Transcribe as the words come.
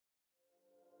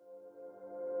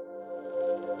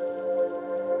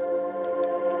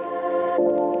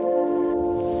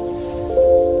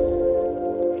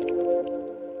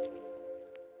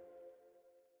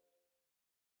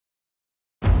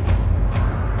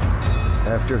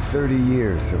After 30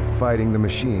 years of fighting the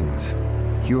machines,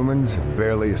 humans have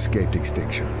barely escaped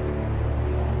extinction.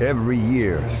 Every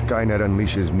year, Skynet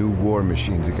unleashes new war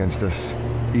machines against us,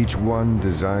 each one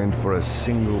designed for a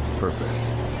single purpose: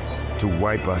 to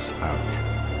wipe us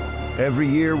out. Every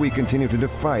year, we continue to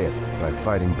defy it by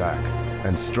fighting back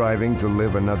and striving to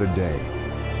live another day.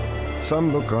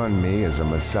 Some look on me as a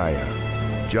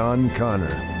messiah, John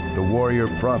Connor, the warrior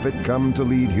prophet come to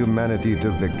lead humanity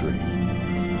to victory.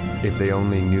 If they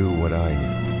only knew what I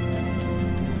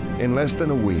knew. In less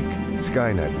than a week,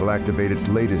 Skynet will activate its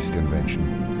latest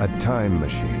invention, a time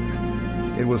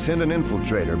machine. It will send an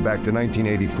infiltrator back to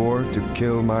 1984 to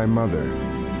kill my mother.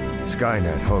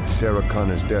 Skynet hopes Sarah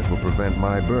Connor's death will prevent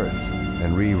my birth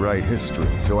and rewrite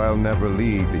history, so I'll never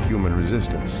lead the human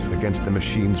resistance against the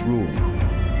machine's rule.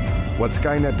 What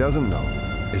Skynet doesn't know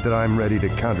is that I'm ready to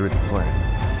counter its plan.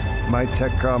 My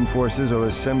TechCom forces are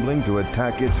assembling to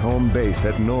attack its home base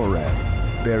at NORAD,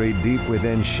 buried deep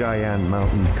within Cheyenne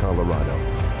Mountain, Colorado.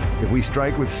 If we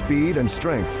strike with speed and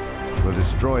strength, we'll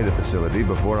destroy the facility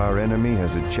before our enemy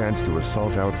has a chance to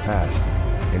assault our past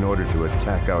in order to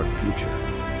attack our future.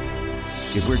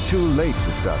 If we're too late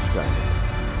to stop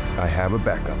Skynet, I have a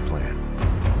backup plan.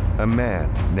 A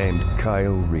man named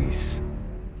Kyle Reese.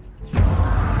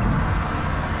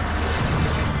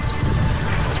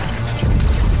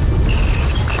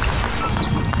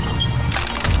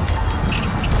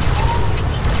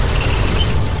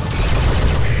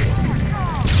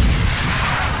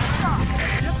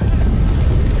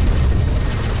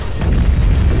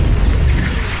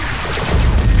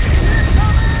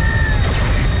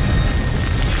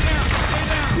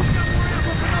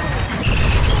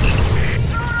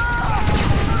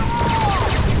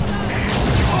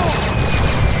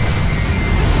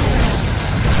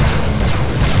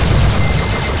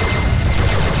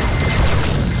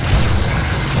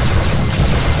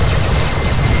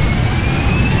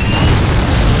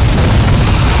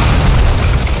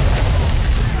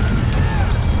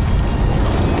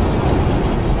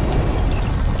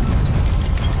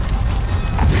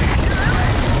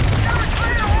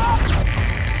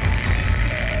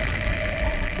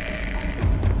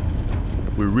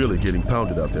 We're really getting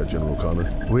pounded out there, General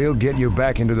Connor. We'll get you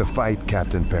back into the fight,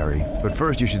 Captain Perry. But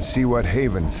first you should see what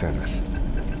Haven sent us.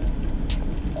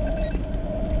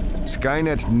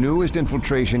 Skynet's newest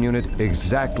infiltration unit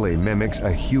exactly mimics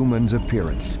a human's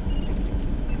appearance.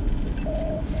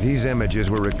 These images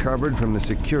were recovered from the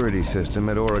security system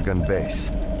at Oregon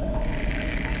Base.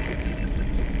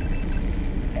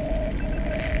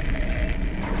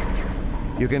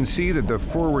 You can see that the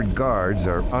forward guards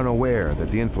are unaware that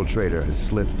the infiltrator has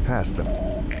slipped past them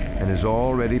and is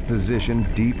already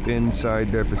positioned deep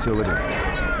inside their facility.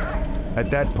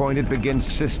 At that point, it begins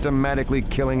systematically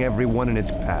killing everyone in its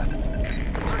path.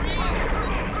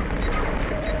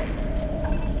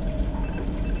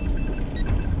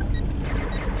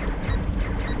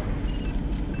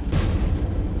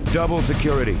 Double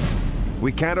security.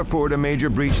 We can't afford a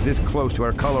major breach this close to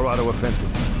our Colorado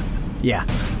offensive. Yeah.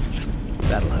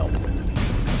 That'll help.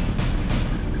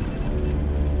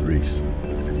 Reese,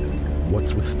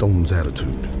 what's with Stone's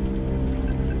attitude?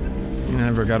 He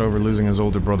never got over losing his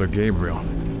older brother Gabriel.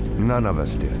 None of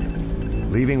us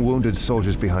did. Leaving wounded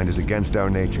soldiers behind is against our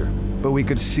nature. But we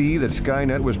could see that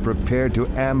Skynet was prepared to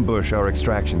ambush our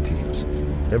extraction teams.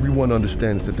 Everyone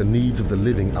understands that the needs of the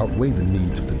living outweigh the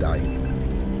needs of the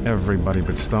dying. Everybody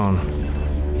but Stone.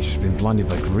 He's just been blinded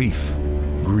by grief.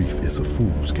 Grief is a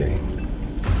fool's game.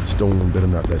 Stone better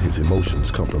not let his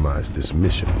emotions compromise this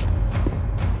mission.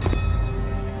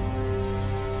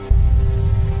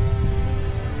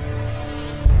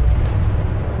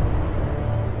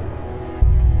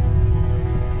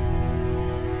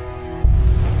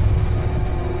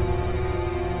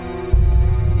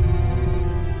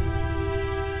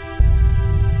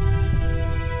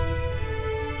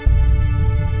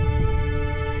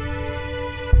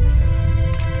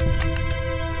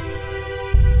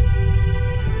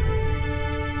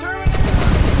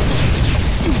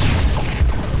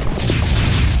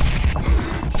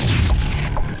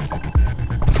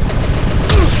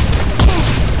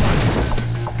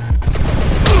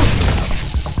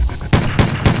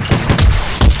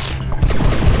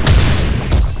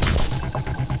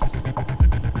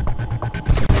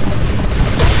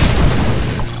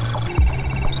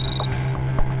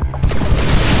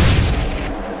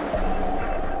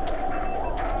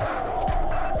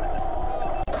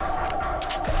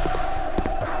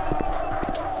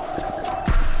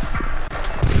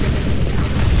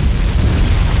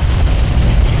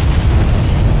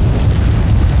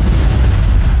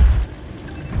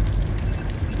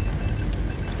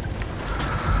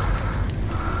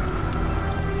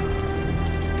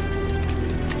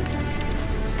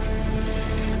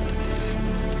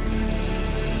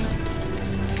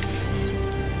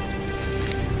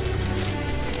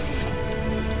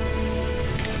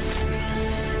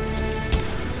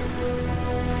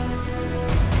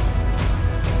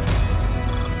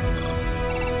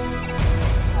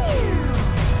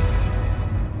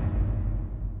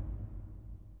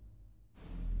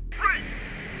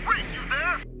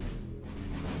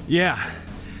 Yeah,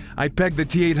 I pegged the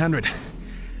T-800.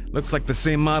 Looks like the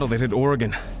same model that hit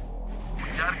Oregon. We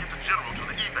gotta get the General to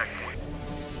the evac point.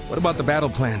 What about the battle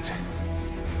plans?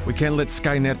 We can't let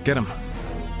Skynet get them.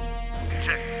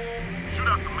 Check. Shoot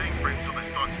out the mainframe so they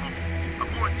start smoking.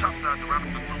 I'm going topside to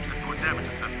round up the troops and do a damage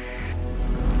assessment.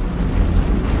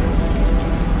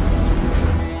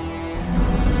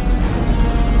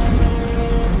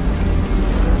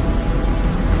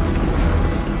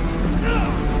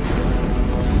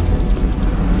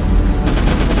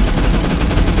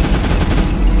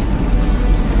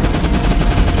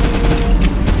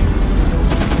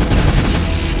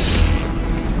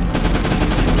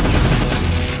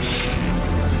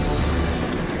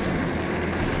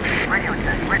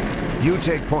 You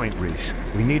take point, Reese.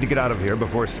 We need to get out of here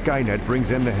before Skynet brings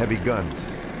in the heavy guns.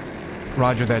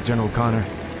 Roger that, General Connor.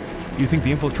 You think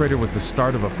the infiltrator was the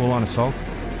start of a full-on assault?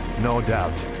 No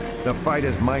doubt. The fight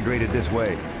has migrated this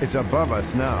way. It's above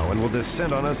us now and will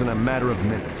descend on us in a matter of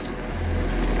minutes.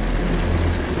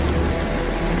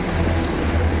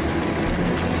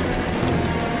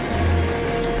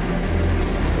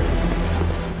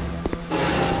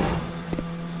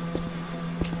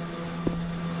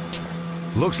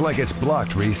 Looks like it's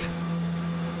blocked, Reese.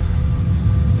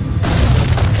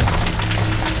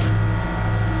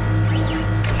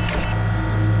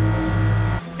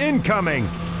 Incoming!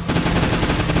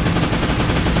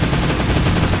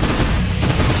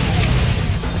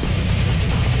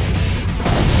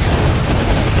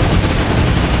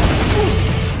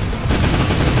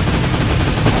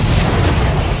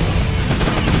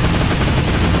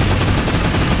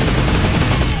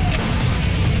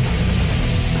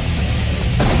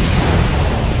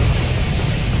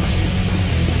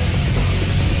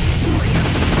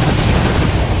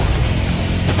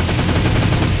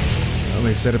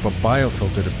 They set up a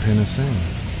biofilter to pin us in.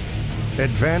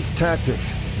 Advanced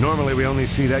tactics. Normally we only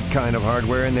see that kind of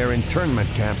hardware in their internment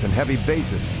camps and heavy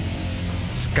bases.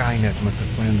 Skynet must have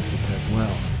planned this attack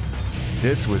well.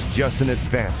 This was just an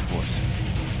advance force.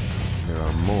 There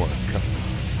are more coming.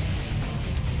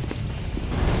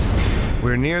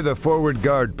 We're near the forward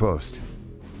guard post.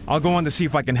 I'll go on to see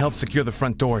if I can help secure the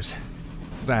front doors.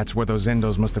 That's where those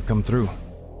Endos must have come through.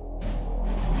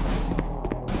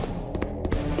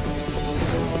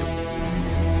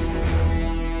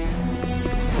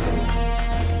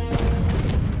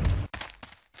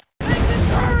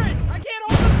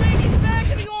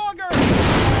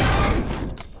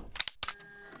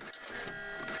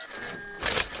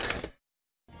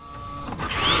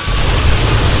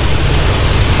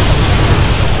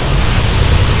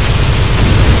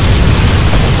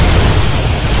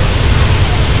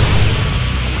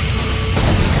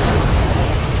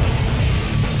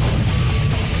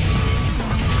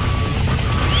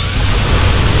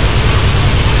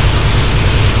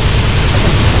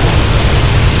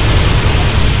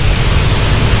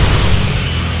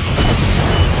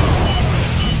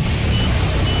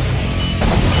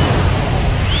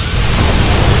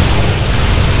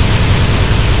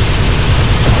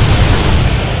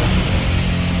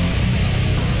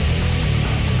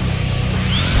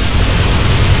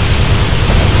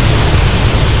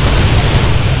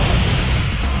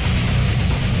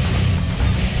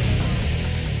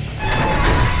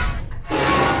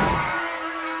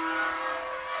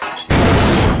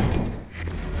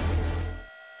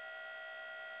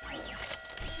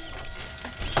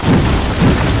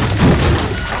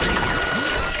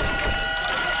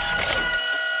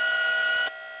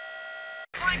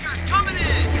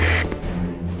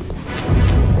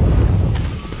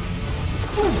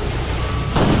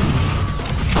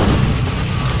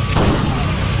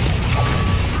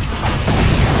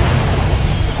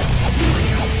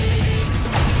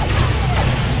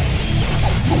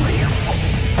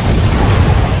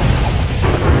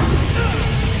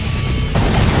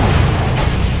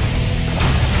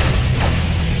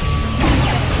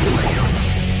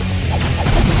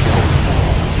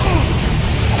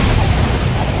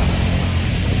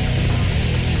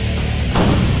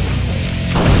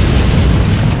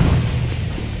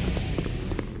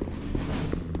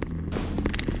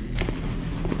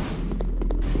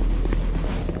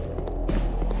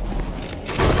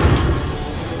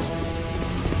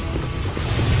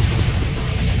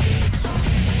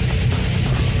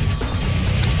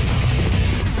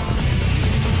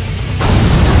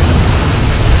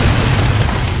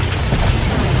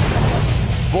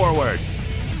 Forward!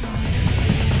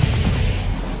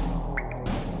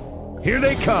 Here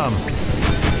they come!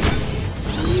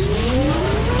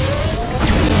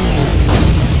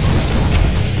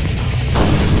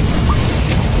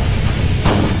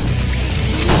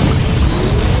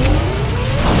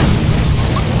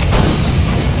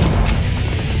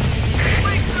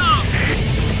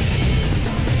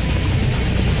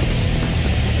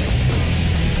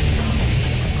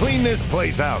 Clean this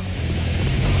place out.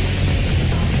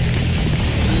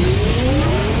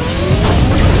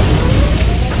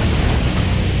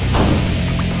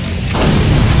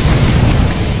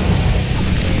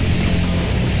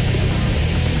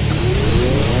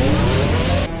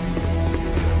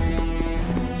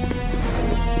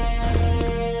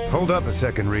 Hold up a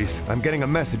second, Reese. I'm getting a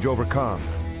message over comm.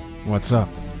 What's up?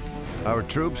 Our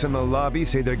troops in the lobby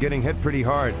say they're getting hit pretty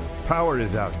hard. Power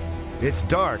is out. It's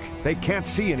dark. They can't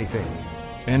see anything.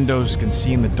 Endos can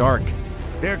see in the dark.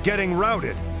 They're getting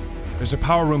routed. There's a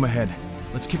power room ahead.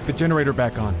 Let's kick the generator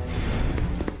back on.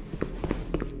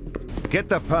 Get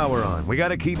the power on. We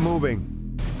gotta keep moving.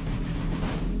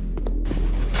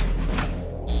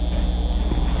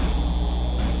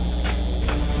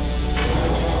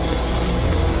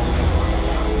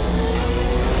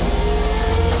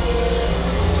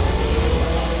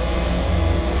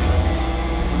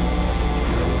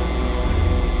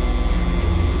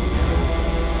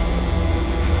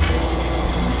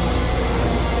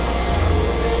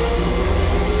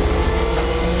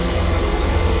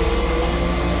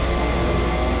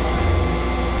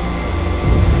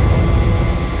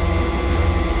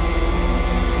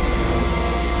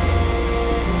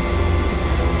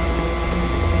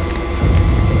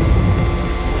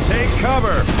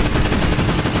 Cover!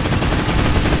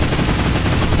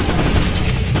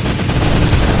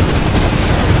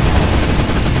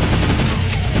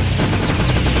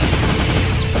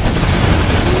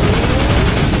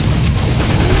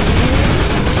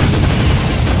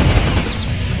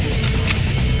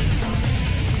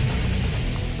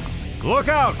 Look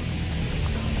out!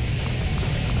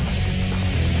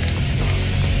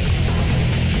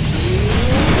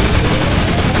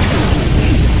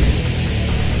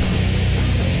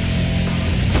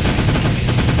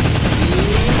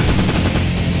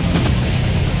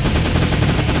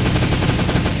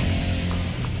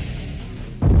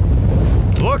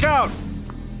 Look out!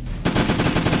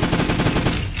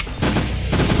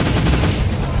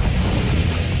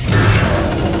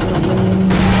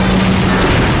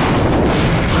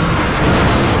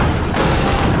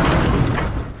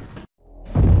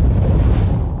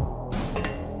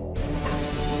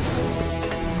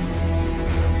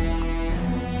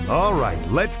 All right,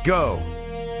 let's go.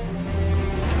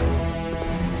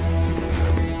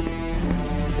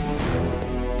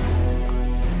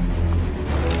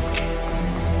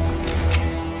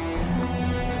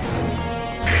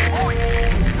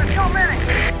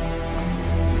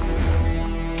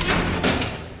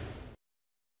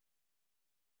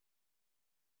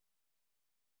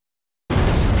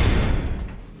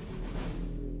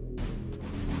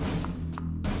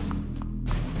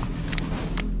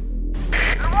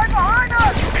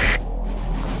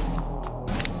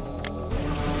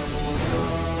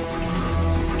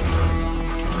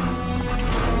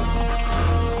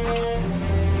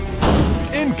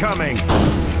 Incoming!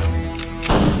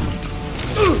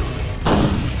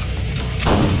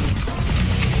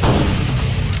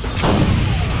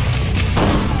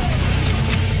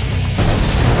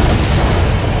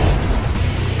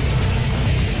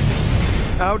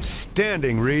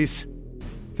 Outstanding, Reese.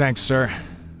 Thanks, sir.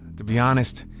 To be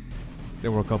honest,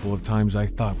 there were a couple of times I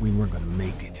thought we weren't gonna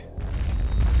make it.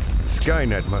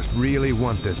 Skynet must really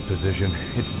want this position.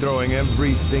 It's throwing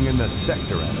everything in the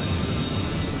sector at us.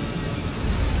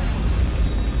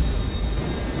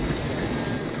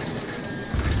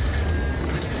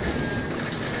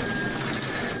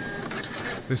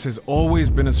 This has always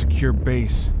been a secure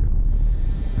base.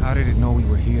 How did it know we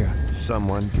were here?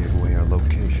 Someone gave away our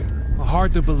location.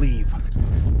 Hard to believe.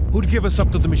 Who'd give us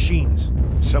up to the machines?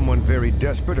 Someone very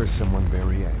desperate or someone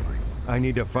very angry. I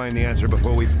need to find the answer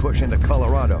before we push into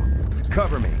Colorado.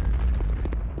 Cover me.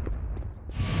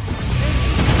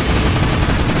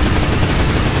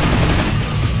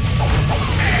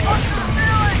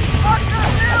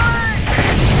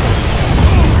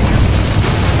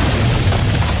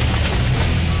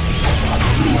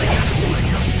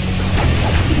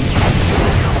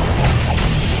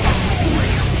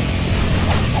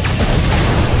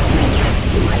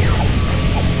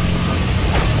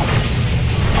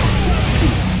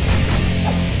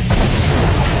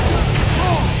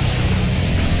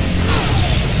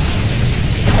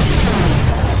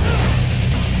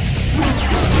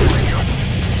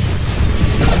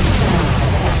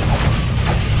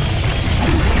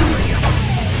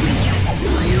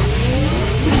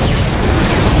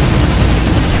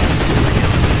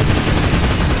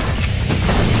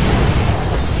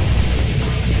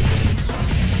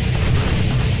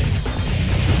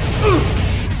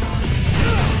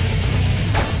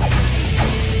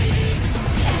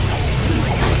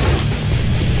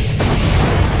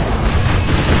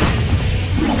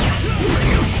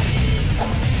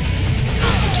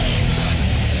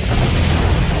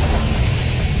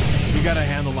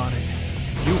 on it.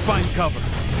 You find cover.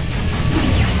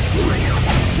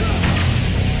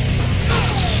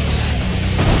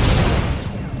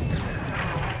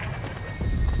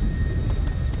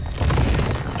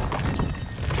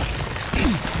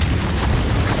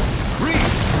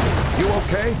 Reese! You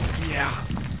okay? Yeah.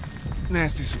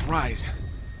 Nasty surprise.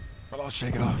 But I'll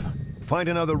shake it off. Find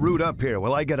another route up here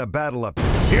while I get a battle up.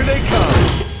 Here they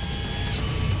come!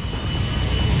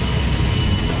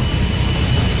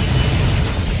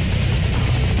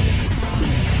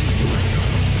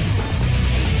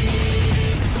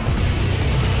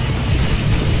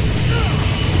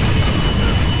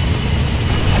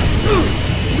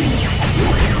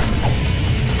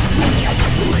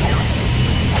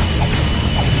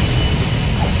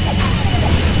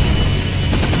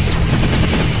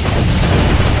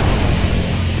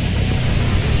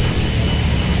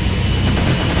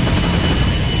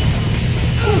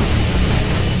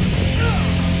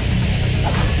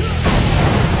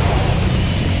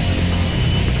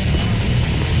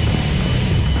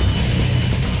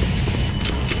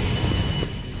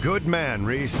 Good man,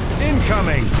 Reese.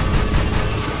 Incoming!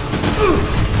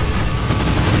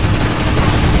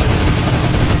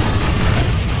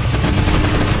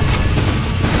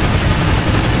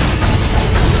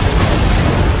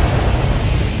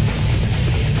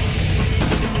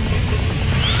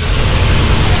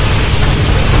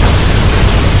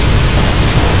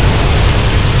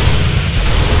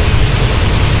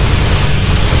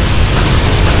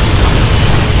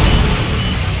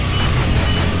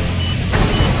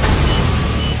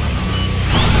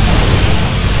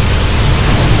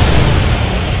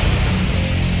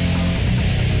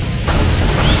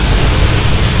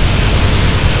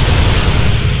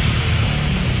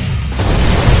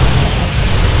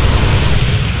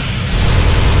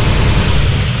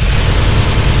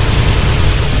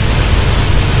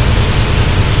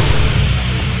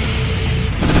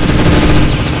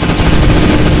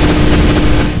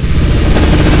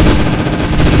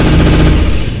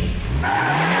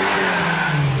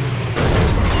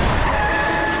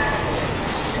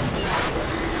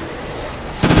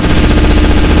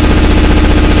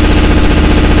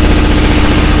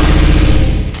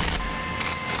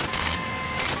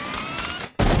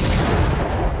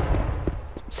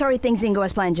 Sorry things didn't go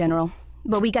as planned, General.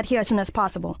 But we got here as soon as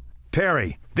possible.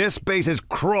 Perry, this base is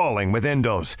crawling with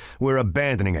Indos. We're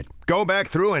abandoning it. Go back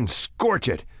through and scorch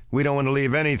it. We don't want to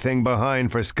leave anything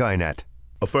behind for Skynet.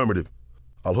 Affirmative.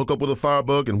 I'll hook up with a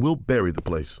firebug and we'll bury the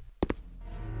place.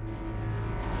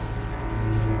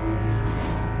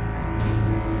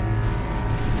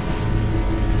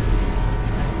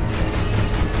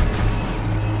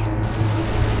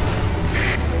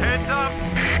 Heads up!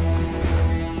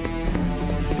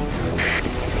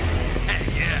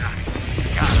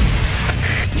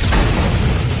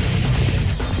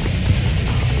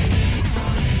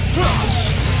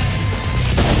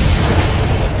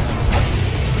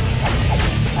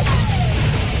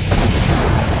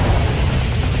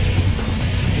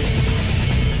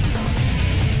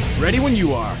 Ready when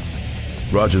you are.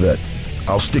 Roger that.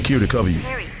 I'll stick here to cover you.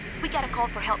 Harry, we got a call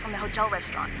for help from the hotel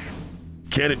restaurant.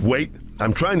 Can it wait?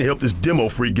 I'm trying to help this demo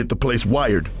freak get the place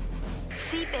wired.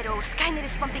 Sí, pero Skynet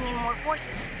is pumping in more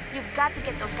forces. You've got to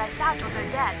get those guys out or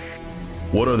they're dead.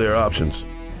 What are their options?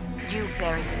 You,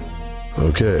 Barry.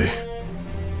 Okay.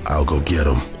 I'll go get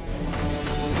them.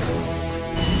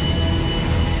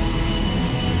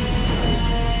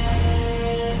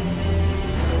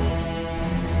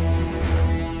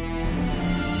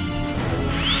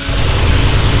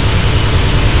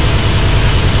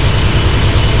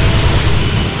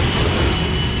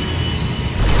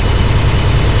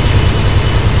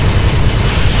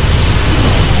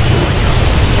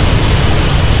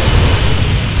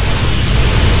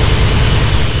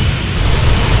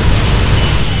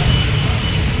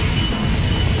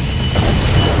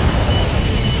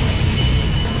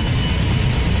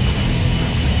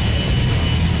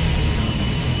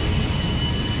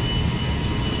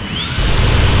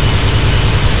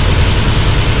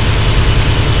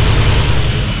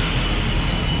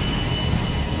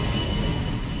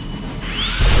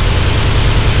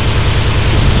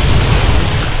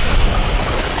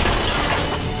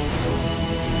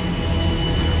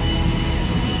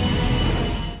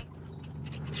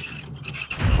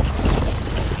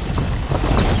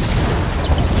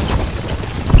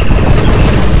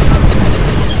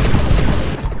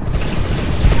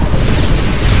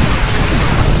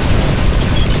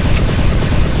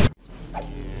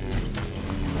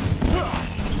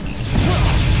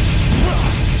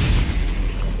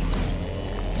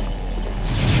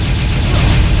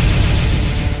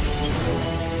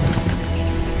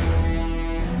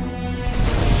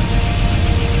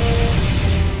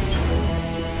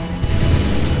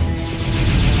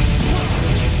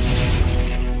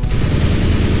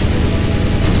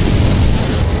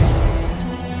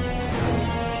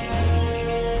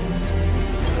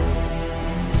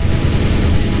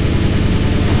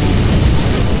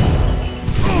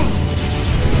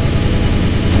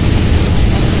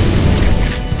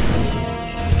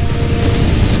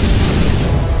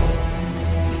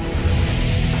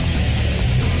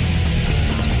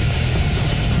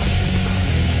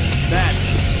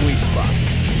 spot.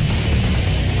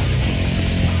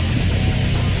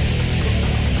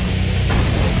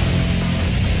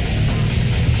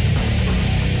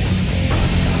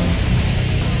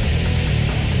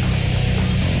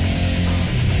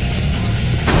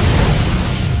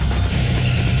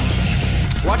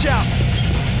 Watch out!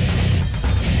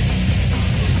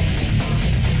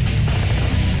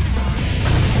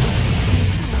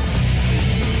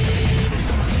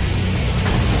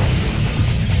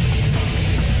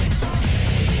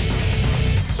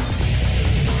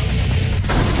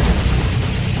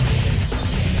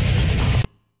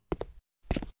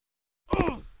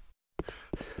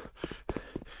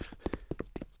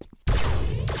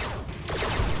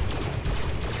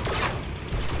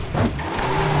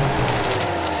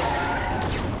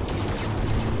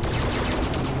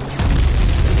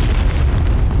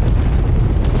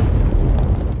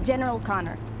 General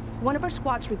Connor, one of our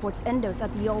squads reports endos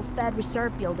at the old Fed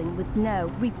Reserve building with no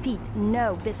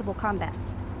visible combat.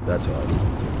 That's odd.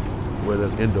 Where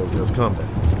there's endos, there's combat.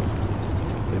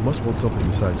 They must want something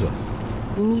besides us.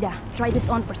 Inita, try this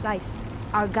on for size.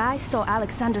 Our guys saw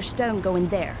Alexander Stone go in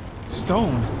there.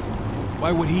 Stone?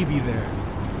 Why would he be there?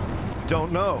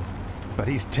 Don't know, but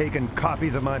he's taken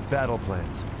copies of my battle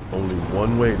plans. Only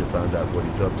one way to find out what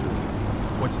he's up to.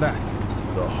 What's that?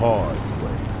 The hard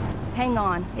way. Hang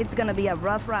on, it's gonna be a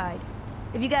rough ride.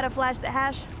 If you gotta flash the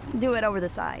hash, do it over the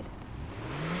side.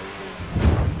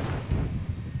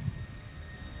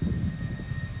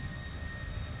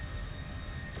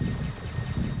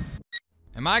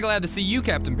 Am I glad to see you,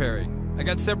 Captain Perry? I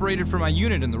got separated from my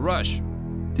unit in the rush.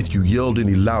 If you yelled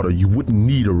any louder, you wouldn't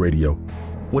need a radio.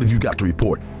 What have you got to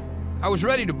report? I was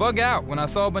ready to bug out when I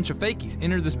saw a bunch of fakies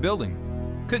enter this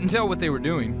building. Couldn't tell what they were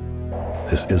doing.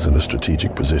 This isn't a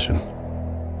strategic position.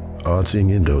 Odd seeing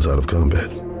endos out of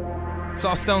combat.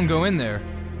 Saw Stone go in there.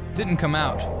 Didn't come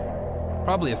out.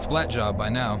 Probably a splat job by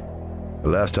now. The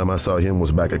last time I saw him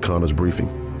was back at Connor's briefing.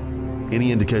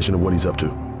 Any indication of what he's up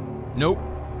to? Nope.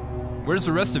 Where's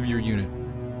the rest of your unit?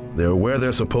 They're where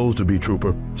they're supposed to be,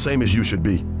 Trooper. Same as you should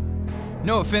be.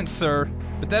 No offense, sir,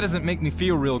 but that doesn't make me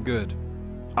feel real good.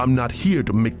 I'm not here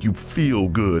to make you feel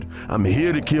good. I'm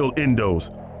here to kill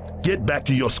endos. Get back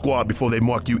to your squad before they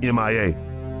mark you MIA.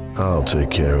 I'll take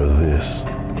care of this.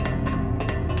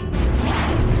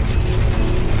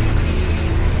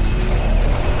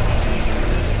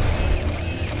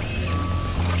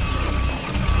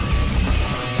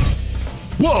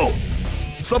 Whoa!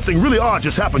 Something really odd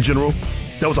just happened, General.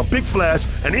 There was a big flash,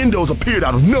 and endos appeared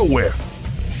out of nowhere.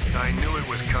 I knew it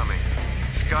was coming.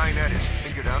 Skynet has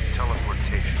figured out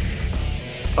teleportation.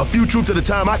 A few troops at a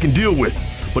time I can deal with,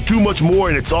 but too much more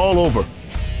and it's all over.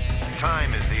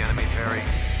 Time is the enemy, Perry.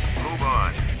 Move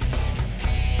on.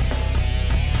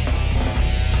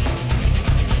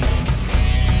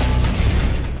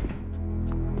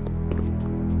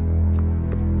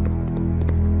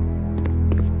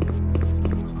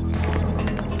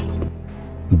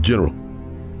 General,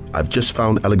 I've just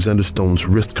found Alexander Stone's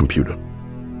wrist computer.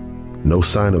 No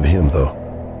sign of him,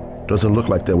 though. Doesn't look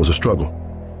like there was a struggle.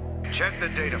 Check the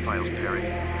data files, Perry.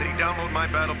 Did he download my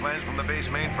battle plans from the base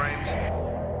mainframes?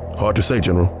 Hard to say,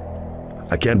 General.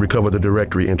 I can't recover the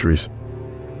directory entries.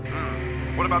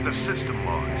 What about the system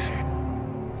logs?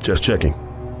 Just checking.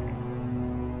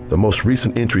 The most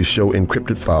recent entries show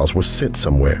encrypted files were sent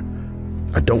somewhere.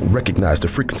 I don't recognize the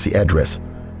frequency address,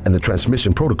 and the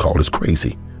transmission protocol is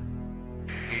crazy.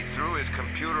 He threw his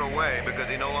computer away because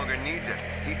he no longer needs it.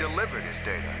 He delivered his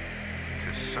data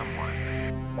to someone.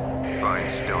 Find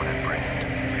Stone and bring him to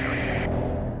me, Perry.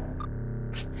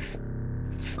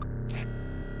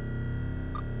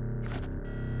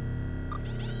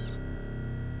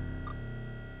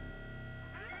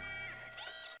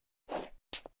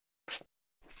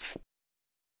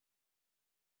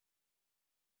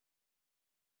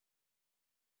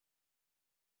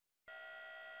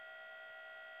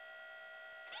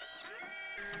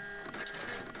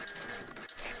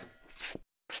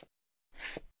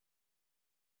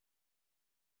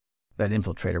 That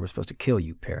infiltrator was supposed to kill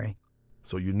you, Perry.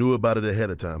 So you knew about it ahead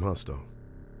of time, huh, Stone?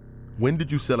 When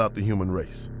did you sell out the human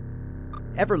race?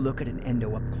 Ever look at an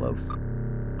endo up close?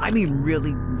 I mean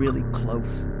really, really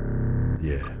close.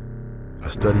 Yeah. I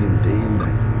study him day and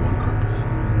night for one purpose.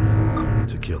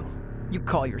 To kill him. You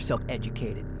call yourself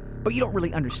educated, but you don't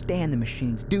really understand the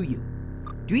machines, do you?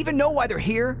 Do you even know why they're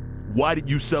here? Why did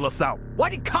you sell us out? Why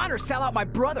did Connor sell out my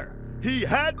brother? He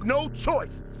had no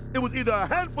choice. It was either a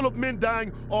handful of men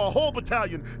dying or a whole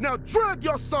battalion. Now drag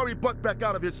your sorry butt back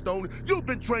out of here, Stone. You've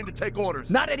been trained to take orders.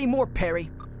 Not anymore, Perry.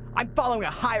 I'm following a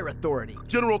higher authority.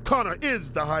 General Connor is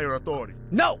the higher authority.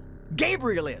 No!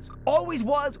 Gabriel is. Always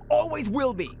was, always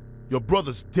will be. Your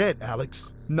brother's dead,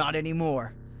 Alex. Not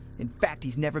anymore. In fact,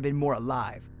 he's never been more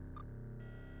alive.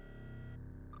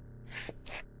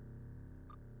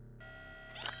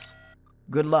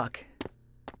 Good luck,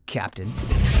 Captain.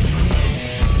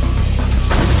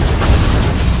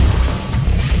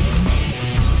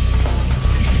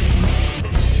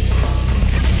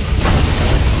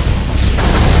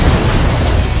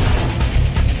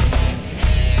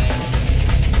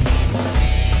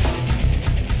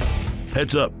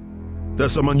 Heads up.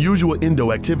 There's some unusual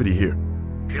Indo activity here.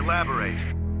 Elaborate.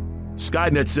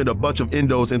 Skynet sent a bunch of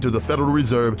Indos into the Federal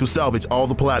Reserve to salvage all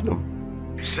the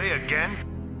platinum. Say again?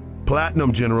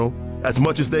 Platinum, General, as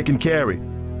much as they can carry,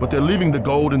 but they're leaving the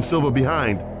gold and silver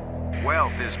behind.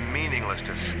 Wealth is meaningless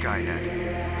to Skynet.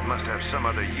 It must have some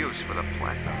other use for the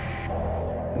platinum.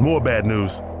 And more bad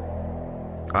news.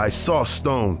 I saw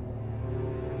Stone.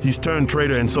 He's turned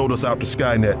traitor and sold us out to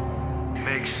Skynet.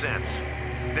 Makes sense.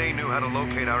 They knew how to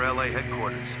locate our LA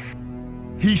headquarters.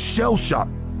 He's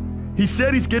shell-shocked. He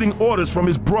said he's getting orders from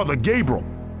his brother, Gabriel.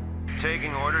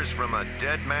 Taking orders from a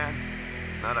dead man?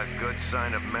 Not a good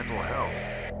sign of mental health.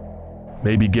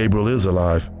 Maybe Gabriel is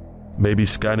alive. Maybe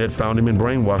Skynet found him and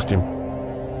brainwashed him.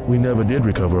 We never did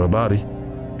recover a body.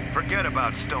 Forget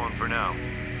about Stone for now.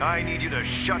 I need you to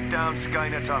shut down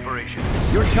Skynet's operation.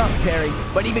 You're tough, Perry,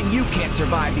 but even you can't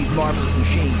survive these marvelous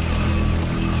machines.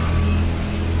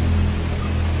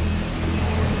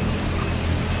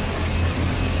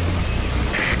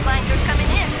 Flankers coming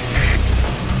in.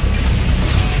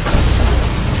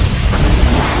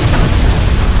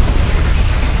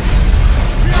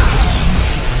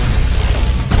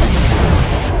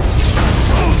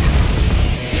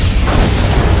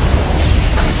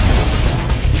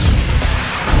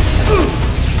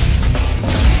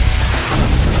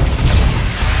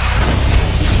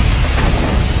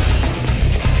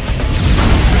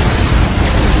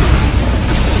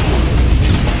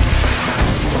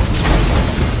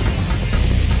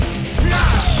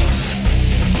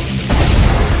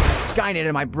 Skynet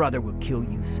and my brother will kill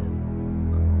you soon.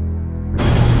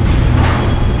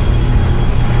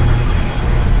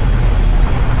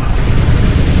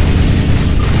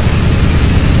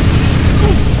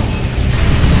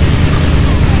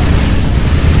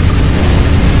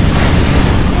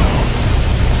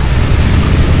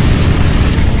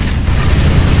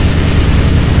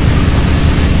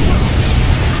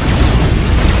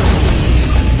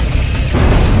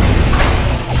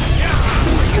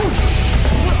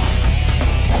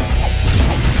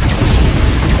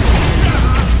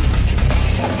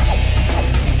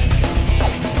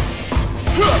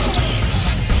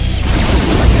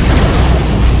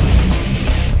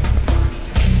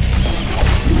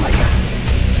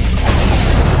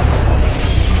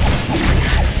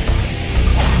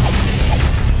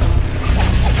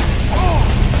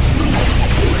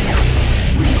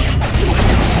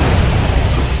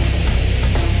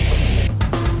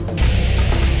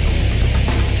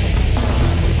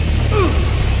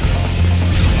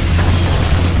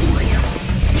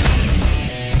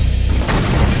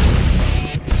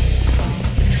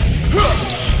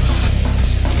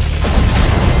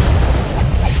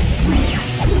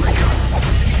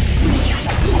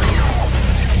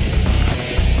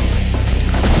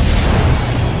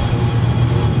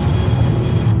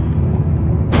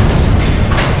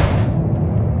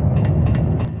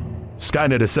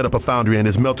 Skynet has set up a foundry and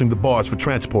is melting the bars for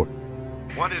transport.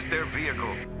 What is their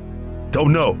vehicle?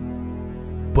 Don't know,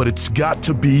 but it's got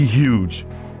to be huge.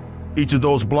 Each of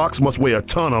those blocks must weigh a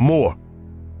ton or more.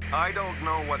 I don't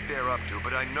know what they're up to,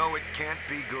 but I know it can't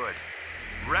be good.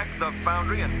 Wreck the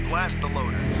foundry and blast the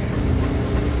loaders.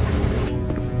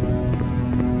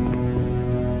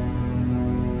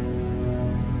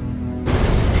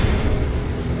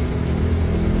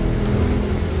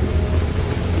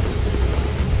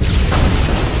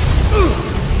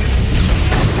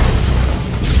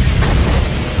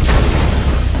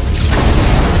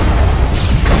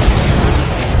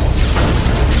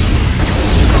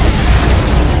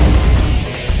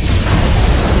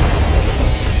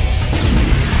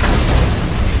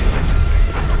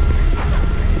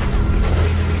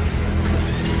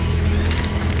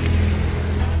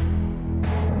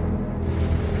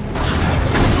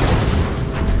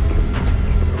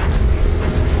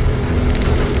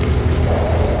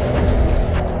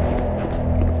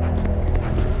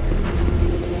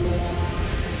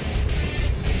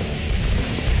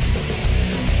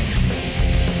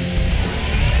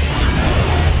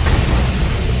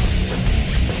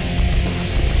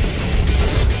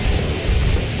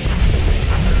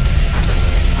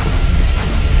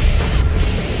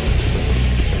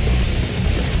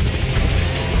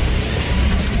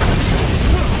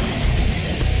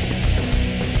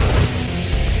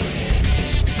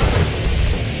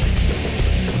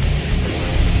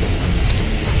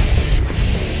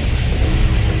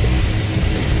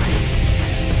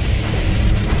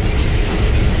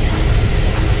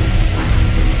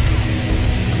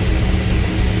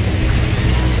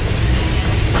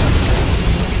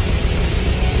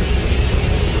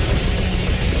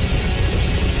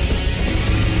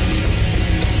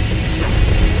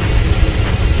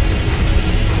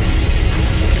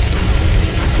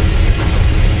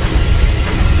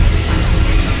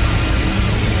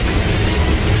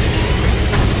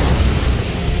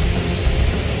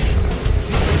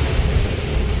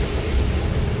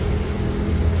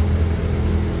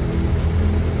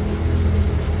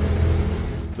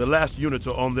 The last units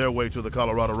are on their way to the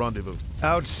Colorado rendezvous.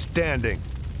 Outstanding.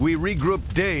 We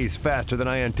regrouped days faster than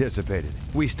I anticipated.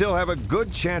 We still have a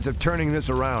good chance of turning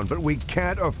this around, but we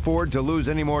can't afford to lose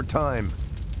any more time.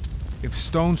 If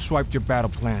Stone swiped your battle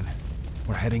plan,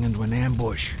 we're heading into an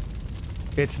ambush.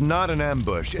 It's not an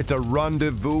ambush, it's a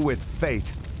rendezvous with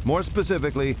fate. More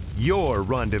specifically, your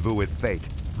rendezvous with fate.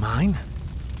 Mine?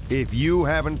 If you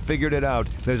haven't figured it out,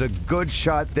 there's a good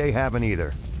shot they haven't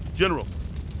either. General,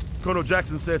 Colonel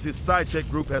Jackson says his side-check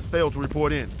group has failed to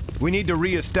report in. We need to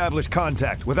re-establish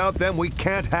contact. Without them, we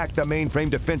can't hack the mainframe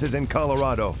defenses in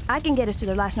Colorado. I can get us to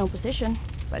their last known position,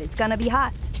 but it's gonna be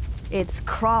hot. It's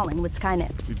crawling with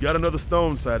Skynet. We've got another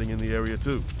Stone sighting in the area,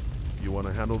 too. You want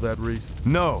to handle that, Reese?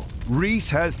 No.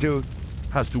 Reese has to...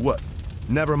 Has to what?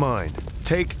 Never mind.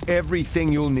 Take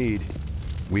everything you'll need.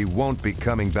 We won't be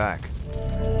coming back.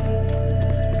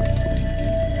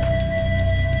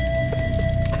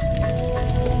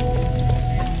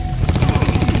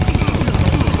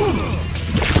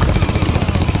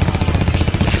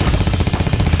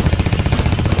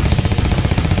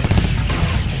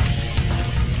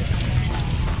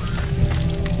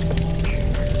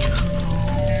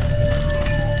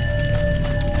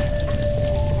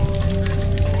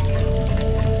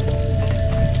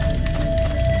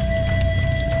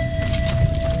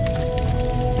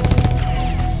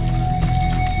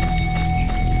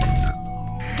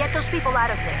 People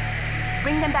out of there.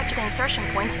 Bring them back to the insertion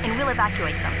point and we'll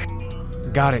evacuate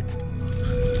them. Got it.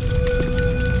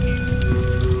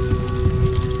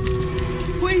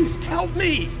 Please, help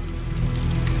me!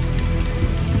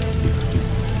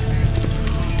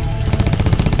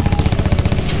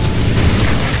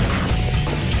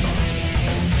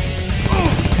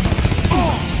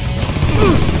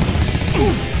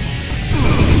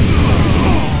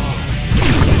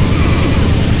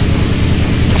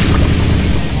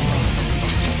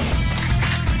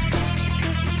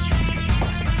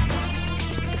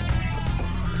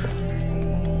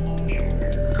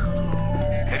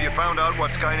 Found out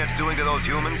what Skynet's doing to those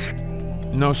humans?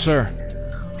 No, sir.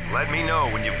 Let me know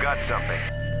when you've got something.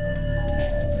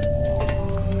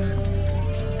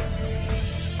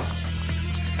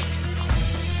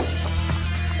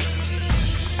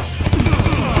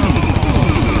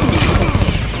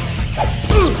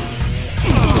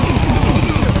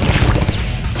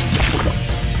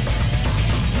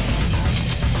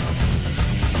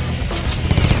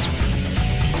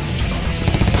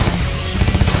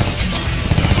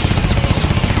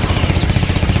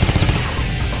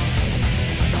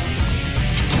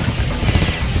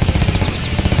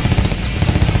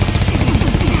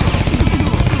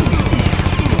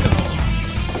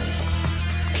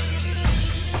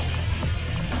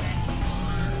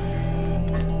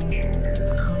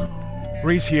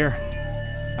 Reese here.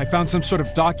 I found some sort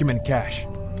of document cache.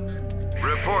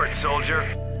 Report, soldier.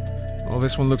 Well,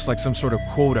 this one looks like some sort of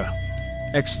quota.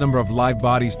 X number of live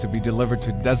bodies to be delivered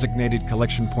to designated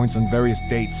collection points on various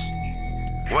dates.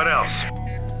 What else?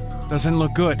 Doesn't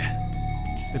look good.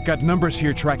 They've got numbers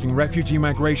here tracking refugee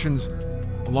migrations,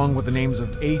 along with the names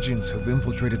of agents who've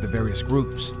infiltrated the various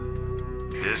groups.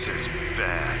 This is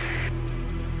bad.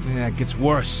 Yeah, it gets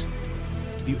worse.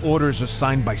 The orders are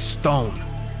signed by Stone.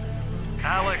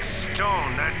 Alex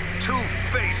Stone, that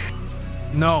two-faced...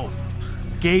 No,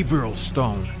 Gabriel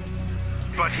Stone.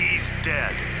 But he's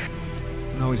dead.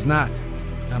 No, he's not.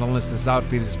 Not unless this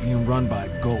outfit is being run by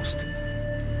a ghost.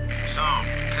 So,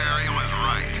 Perry was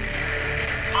right.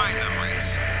 Find them,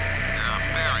 Reese. They're a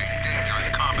very dangerous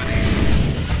combination.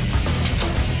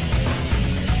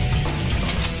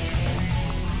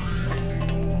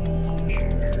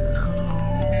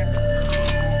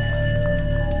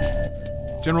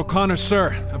 General Connor,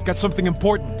 sir, I've got something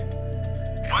important.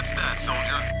 What's that,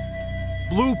 soldier?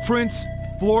 Blueprints,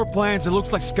 floor plans, it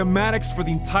looks like schematics for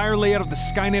the entire layout of the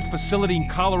Skynet facility in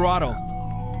Colorado.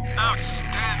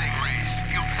 Outstanding, Reese.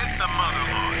 You've hit the mother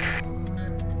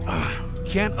lode.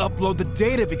 Can't upload the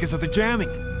data because of the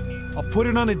jamming. I'll put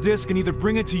it on a disk and either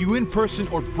bring it to you in person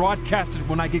or broadcast it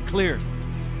when I get cleared.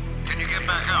 Can you get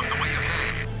back up the way you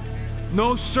came?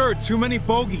 No, sir, too many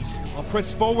bogeys. I'll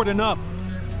press forward and up.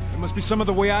 There must be some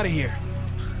other way out of here.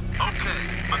 Okay,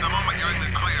 but the moment you're in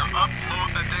the clear,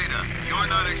 upload the data. You're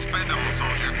not expendable,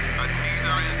 soldier, but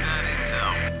neither is that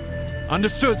intel.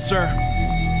 Understood, sir.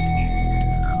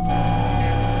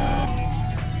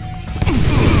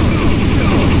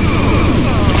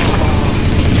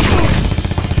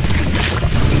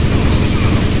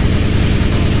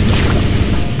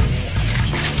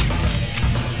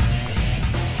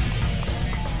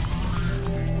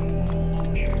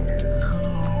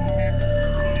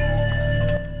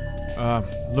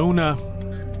 Luna,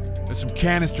 there's some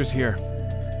canisters here.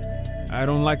 I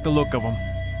don't like the look of them.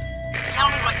 Tell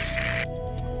me what you see.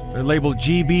 They're labeled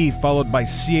GB, followed by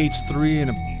CH3 and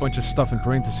a bunch of stuff in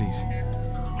parentheses.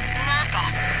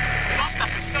 Narcos. That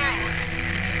stuff is sarin, Reese.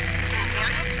 Can you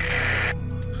carry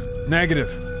it? Negative.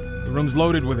 The room's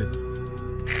loaded with it.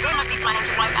 They must be planning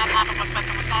to wipe out half of what's left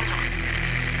of Los Angeles.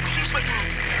 Here's what you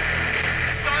need to do.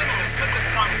 Sarin in its liquid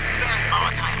form is very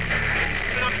volatile.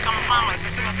 It'll become harmless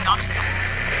as soon as it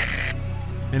oxidizes.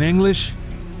 In English?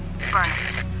 Burn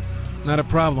it. Not a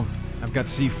problem. I've got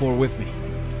C4 with me.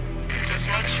 Just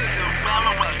make sure you're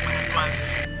well away when it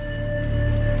blows.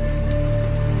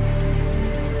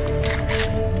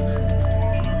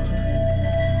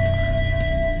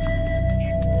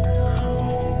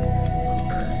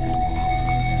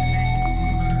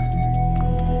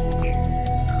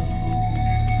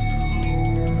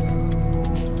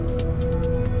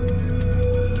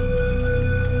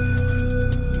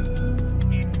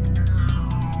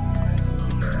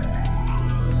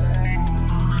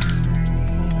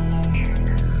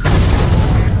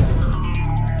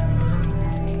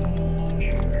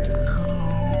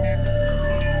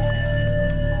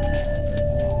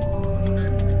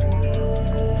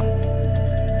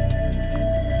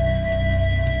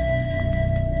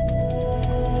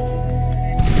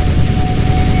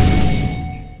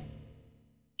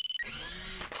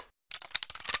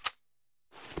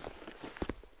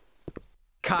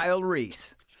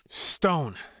 Reese.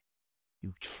 Stone.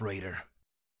 You traitor.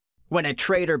 When a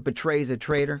traitor betrays a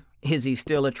traitor, is he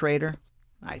still a traitor?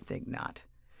 I think not.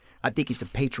 I think he's a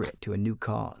patriot to a new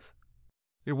cause.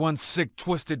 You're one sick,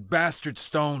 twisted bastard,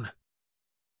 Stone.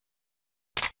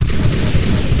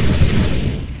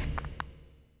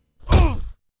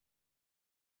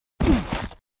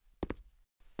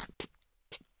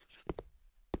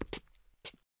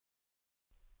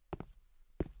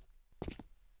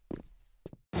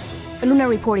 Luna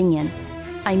reporting in.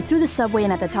 I'm through the subway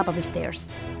and at the top of the stairs.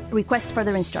 Request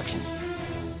further instructions.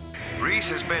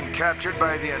 Reese has been captured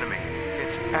by the enemy.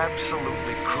 It's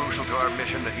absolutely crucial to our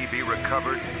mission that he be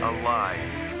recovered alive.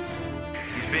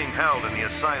 He's being held in the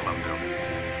asylum building.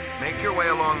 Make your way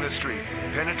along the street,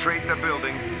 penetrate the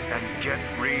building, and get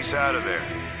Reese out of there.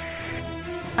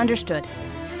 Understood.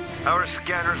 Our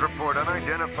scanners report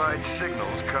unidentified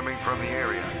signals coming from the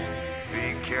area.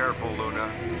 Be careful, Luna.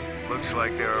 Looks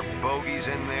like there are bogeys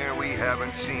in there we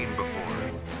haven't seen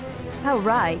before. Oh,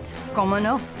 right. Como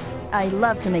no? I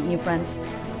love to make new friends.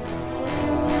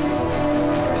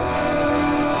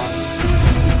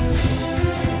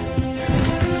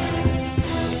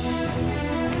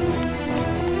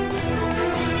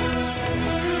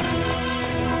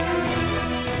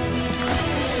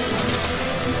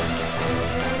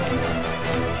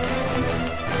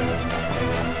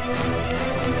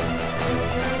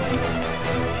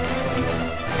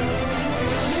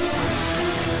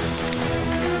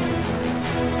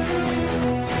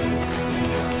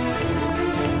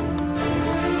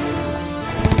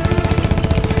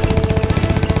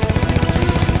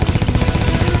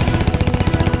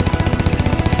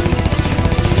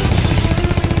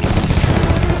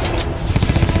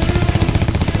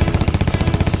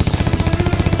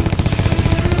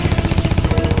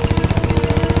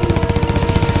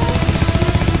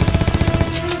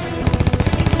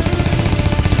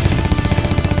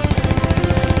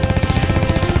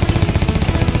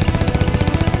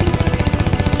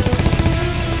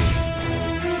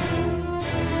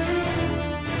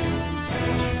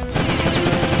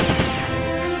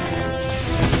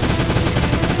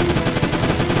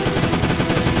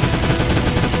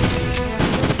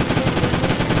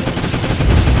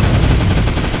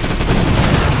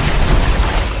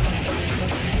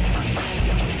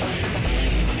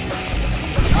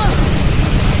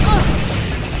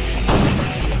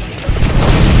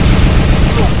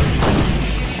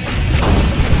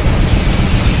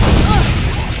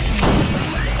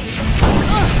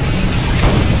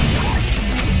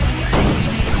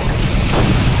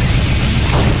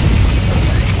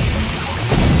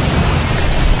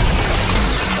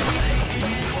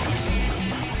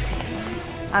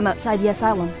 I'm outside the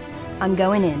asylum. I'm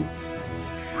going in.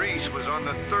 Reese was on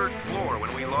the 3rd floor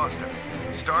when we lost him.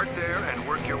 Start there and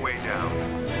work your way down.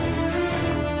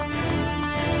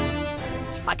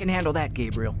 I can handle that,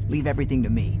 Gabriel. Leave everything to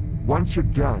me. Once you're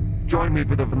done, join me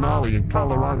for the finale in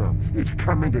Colorado. It's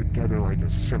coming together like a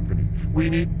symphony.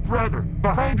 We need Brother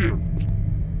behind you!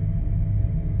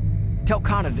 Tell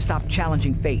Connor to stop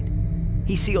challenging fate.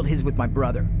 He sealed his with my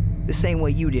brother, the same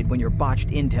way you did when your botched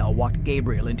intel walked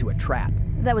Gabriel into a trap.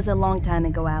 That was a long time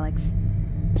ago, Alex.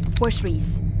 Where's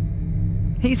Reese?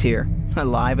 He's here,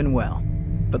 alive and well.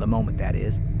 For the moment, that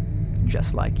is.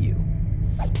 Just like you.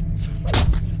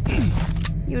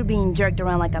 You're being jerked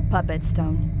around like a puppet,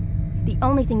 Stone. The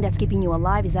only thing that's keeping you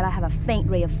alive is that I have a faint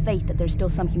ray of faith that there's still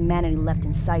some humanity left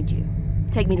inside you.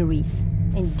 Take me to Reese,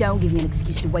 and don't give me an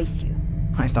excuse to waste you.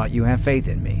 I thought you have faith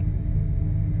in me.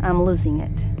 I'm losing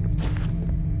it.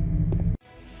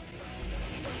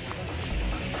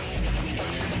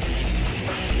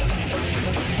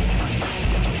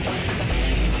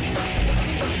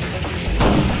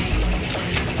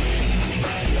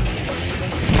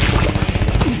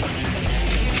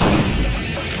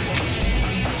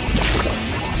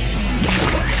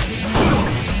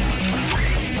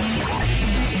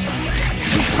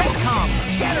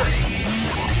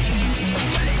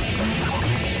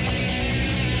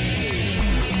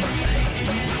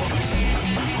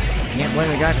 Can't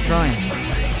blame the guy for trying.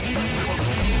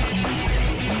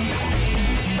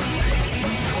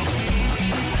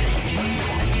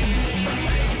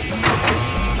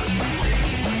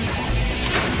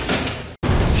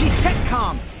 She's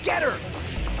TechCom! Get her!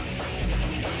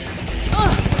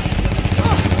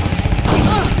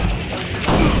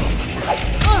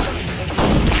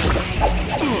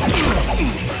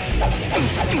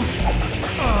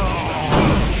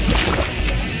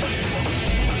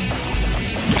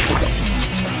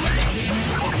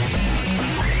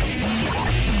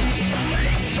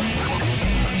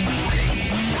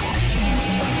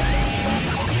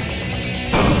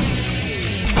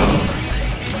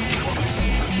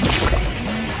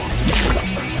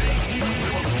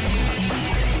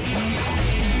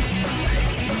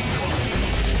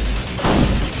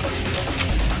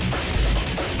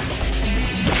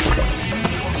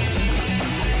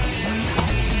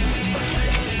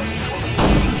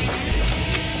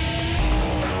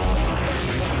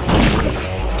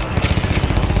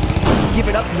 Give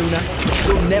it up, Luna.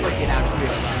 You'll never get out of here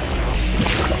alive.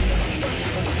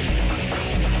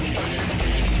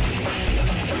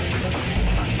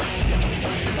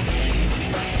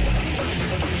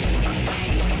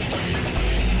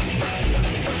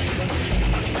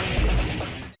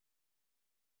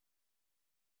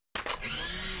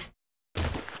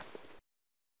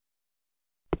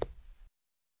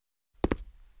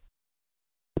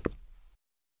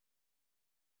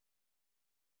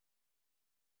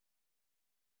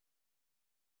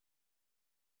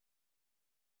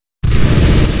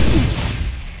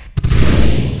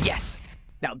 Yes!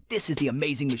 Now this is the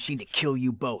amazing machine to kill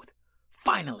you both.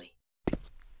 Finally!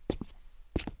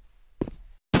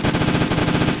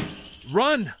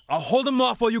 Run! I'll hold him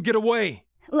off while you get away.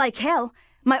 Like hell.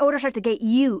 My orders are to get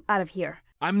you out of here.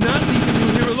 I'm not leaving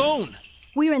you here alone.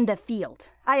 We're in the field.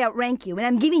 I outrank you, and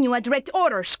I'm giving you a direct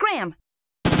order. Scram!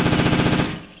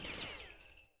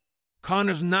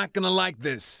 Connor's not gonna like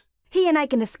this. He and I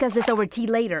can discuss this over tea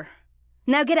later.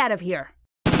 Now get out of here.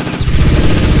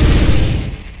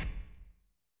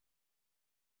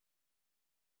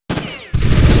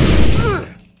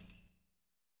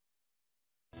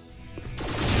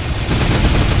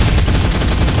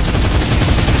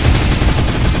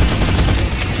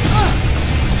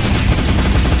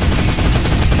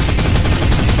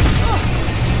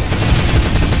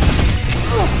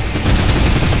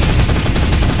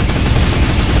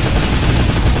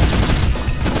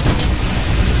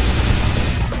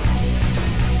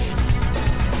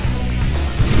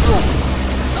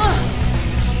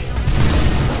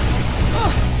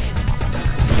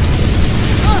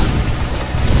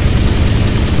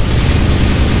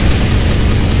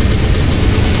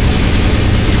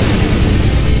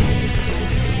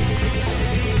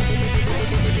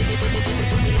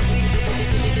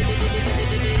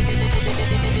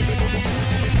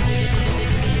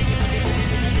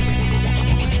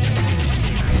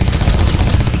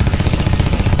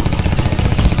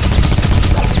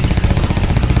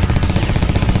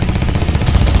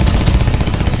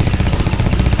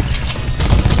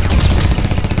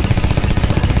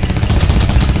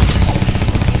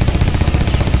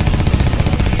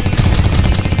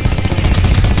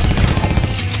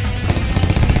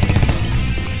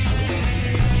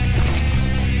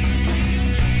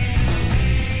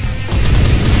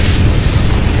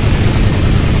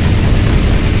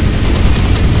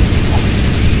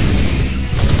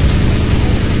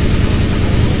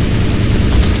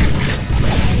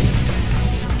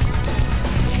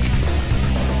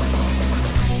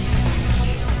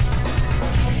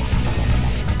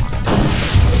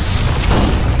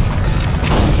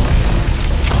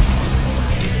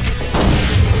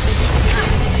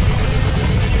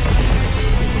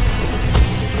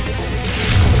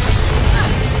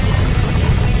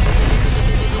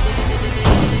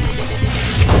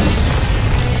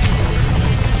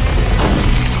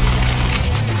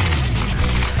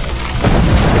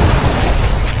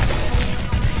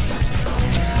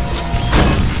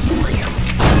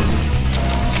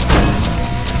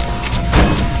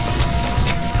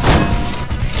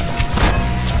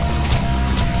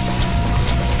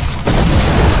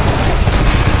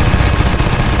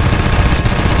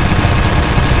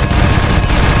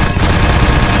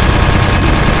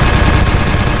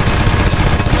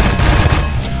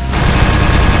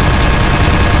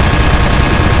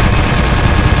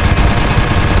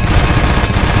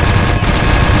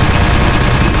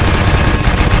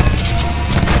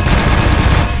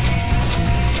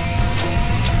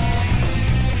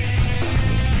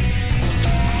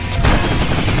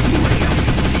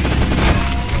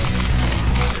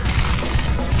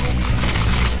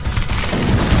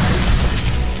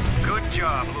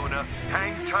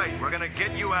 gonna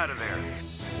get you out of there.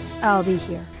 I'll be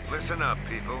here. Listen up,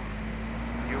 people.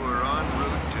 You are en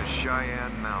route to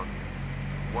Cheyenne Mountain,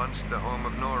 once the home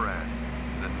of NORAD,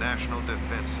 the National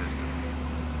Defense System.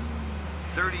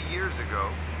 30 years ago,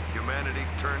 humanity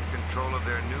turned control of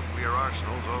their nuclear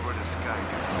arsenals over to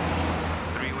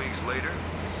Skynet. 3 weeks later,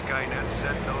 Skynet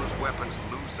set those weapons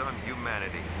loose on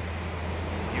humanity.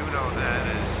 You know that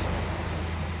as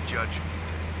Judgment.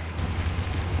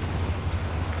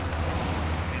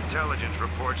 Intelligence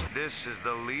reports this is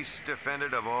the least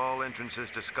defended of all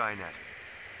entrances to Skynet.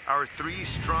 Our 3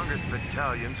 strongest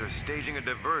battalions are staging a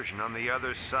diversion on the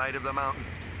other side of the mountain.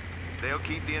 They'll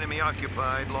keep the enemy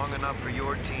occupied long enough for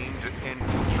your team to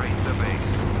infiltrate the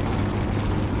base.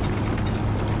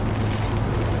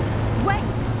 Wait!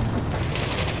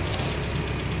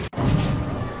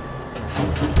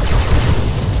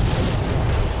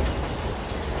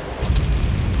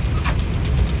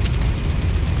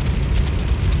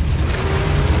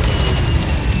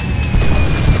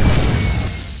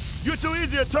 You're too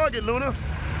easy a target, Luna.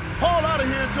 Haul out of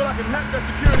here until I can hack that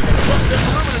security and fuck that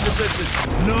perimeter defenses.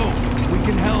 No, we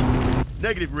can help.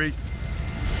 Negative, Reese.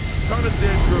 Connor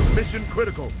says you're mission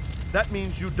critical. That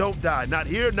means you don't die. Not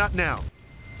here, not now.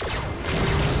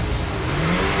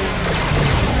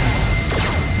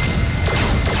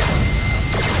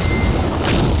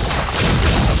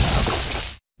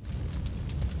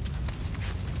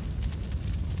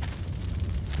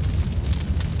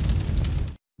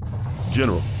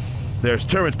 General, there's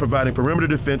turrets providing perimeter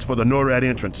defense for the NORAD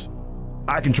entrance.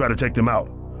 I can try to take them out,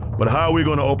 but how are we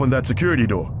going to open that security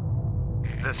door?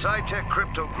 The SciTech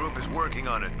Crypto Group is working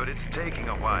on it, but it's taking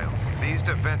a while. These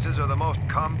defenses are the most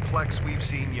complex we've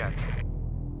seen yet.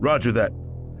 Roger that.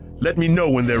 Let me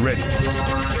know when they're ready.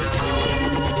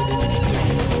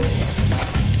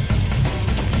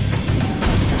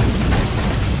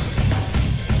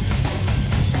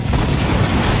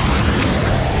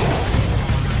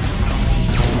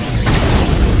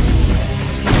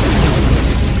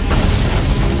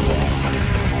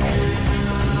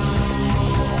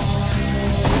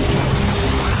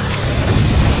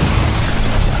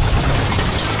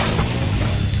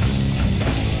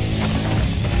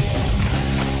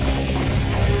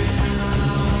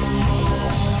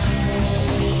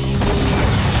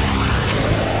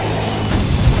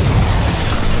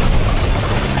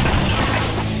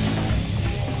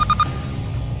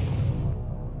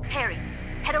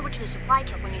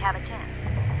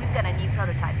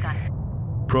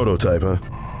 Prototype, huh?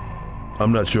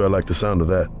 I'm not sure I like the sound of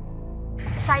that.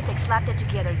 SciTech slapped it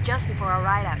together just before our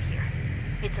ride out here.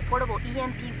 It's a portable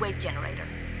EMP wave generator.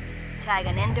 Tag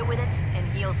an ender with it, and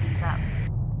he'll seize up.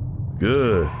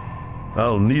 Good.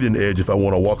 I'll need an edge if I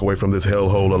want to walk away from this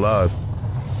hellhole alive.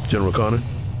 General Connor,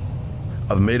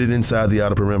 I've made it inside the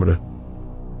outer perimeter.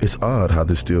 It's odd how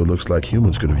this still looks like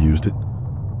humans could have used it.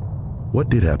 What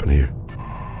did happen here?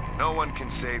 No one can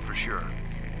say for sure.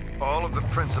 All of the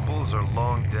principals are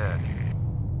long dead.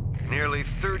 Nearly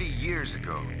 30 years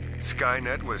ago,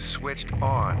 Skynet was switched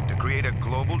on to create a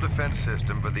global defense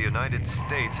system for the United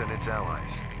States and its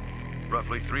allies.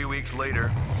 Roughly 3 weeks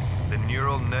later, the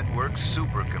neural network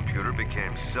supercomputer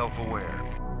became self-aware.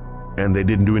 And they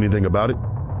didn't do anything about it?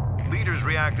 Leaders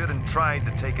reacted and tried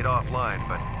to take it offline,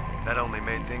 but that only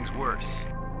made things worse.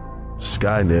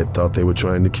 Skynet thought they were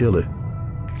trying to kill it.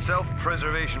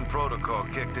 Self-preservation protocol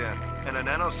kicked in, and a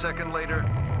nanosecond later,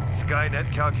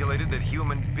 Skynet calculated that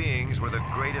human beings were the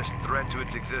greatest threat to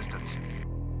its existence.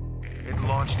 It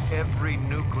launched every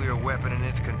nuclear weapon in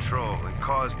its control and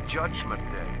caused Judgment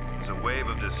Day as a wave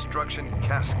of destruction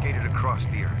cascaded across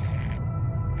the Earth.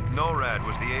 NORAD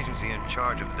was the agency in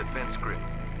charge of the defense grid.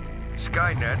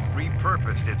 Skynet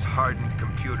repurposed its hardened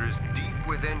computers deep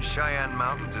within Cheyenne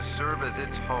Mountain to serve as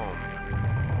its home.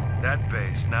 That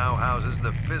base now houses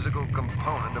the physical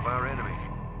component of our enemy.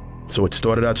 So it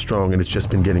started out strong and it's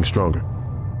just been getting stronger?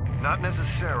 Not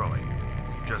necessarily.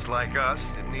 Just like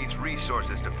us, it needs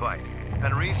resources to fight.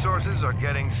 And resources are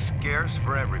getting scarce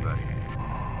for everybody.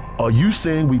 Are you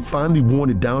saying we finally worn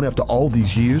it down after all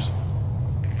these years?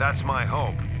 That's my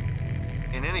hope.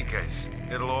 In any case,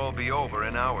 it'll all be over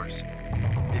in hours.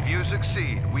 If you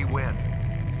succeed, we win.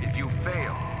 If you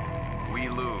fail, we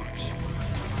lose.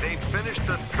 They've finished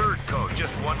the third code,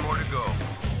 just one more to go.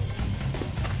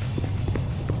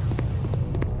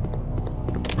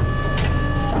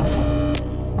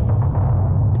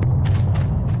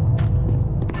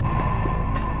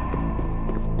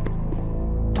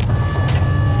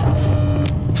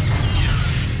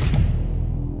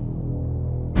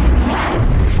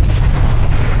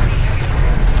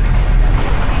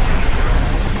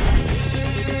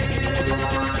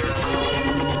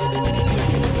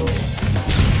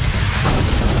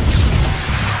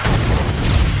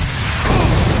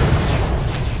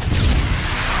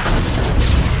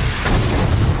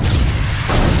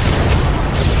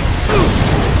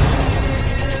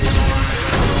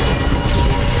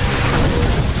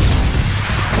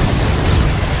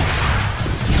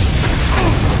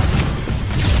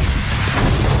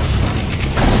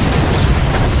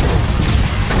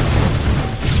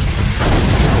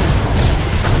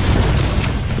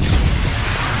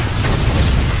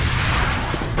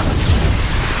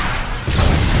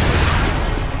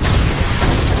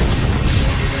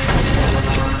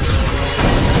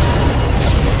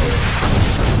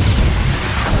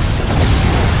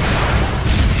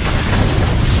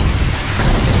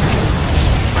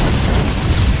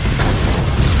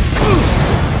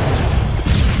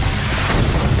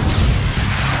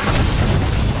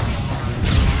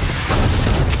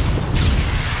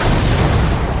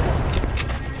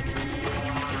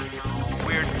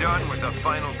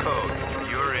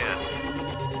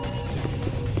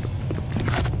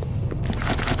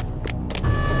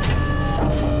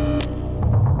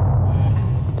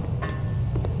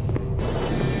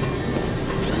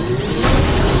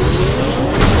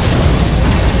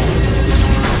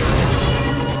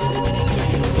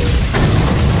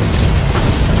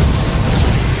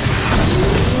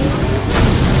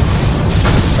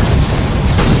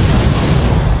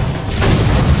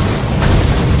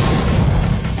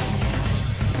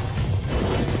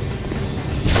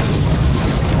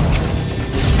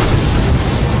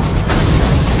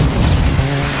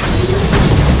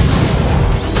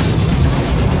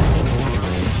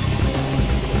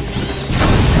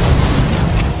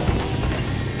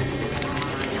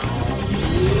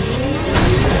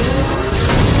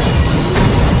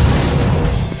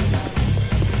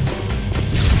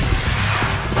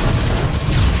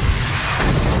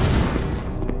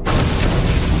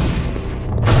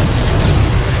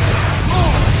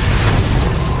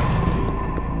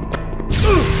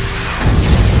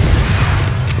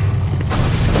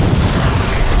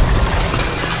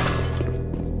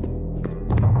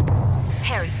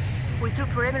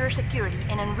 security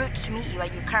and en route to meet you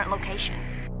at your current location.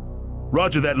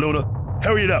 Roger that, Luna.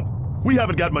 Hurry it up. We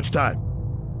haven't got much time.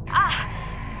 Ah,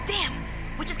 damn!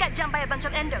 We just got jumped by a bunch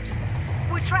of endos.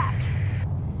 We're trapped.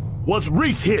 Was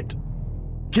Reese hit?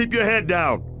 Keep your head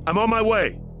down. I'm on my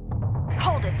way.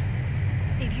 Hold it.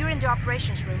 If you're in the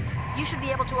operations room, you should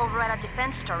be able to override a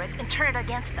defense turret and turn it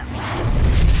against them.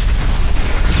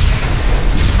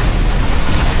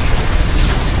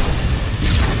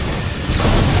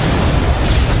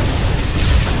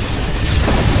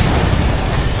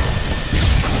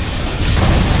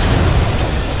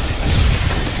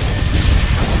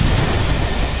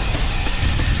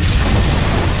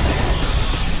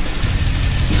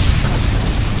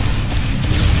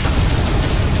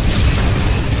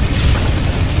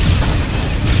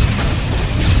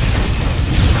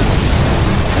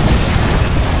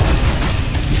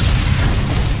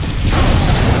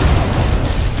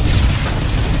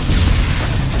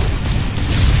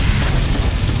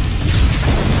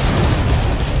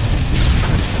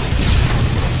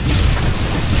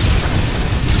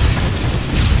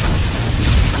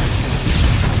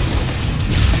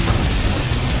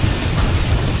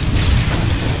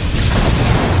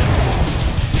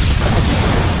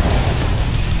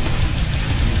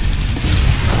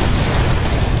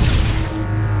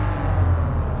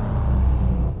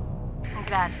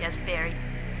 Gracias, Barry.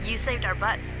 You saved our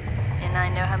butts. And I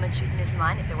know how much you'd miss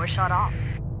mine if it were shot off.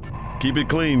 Keep it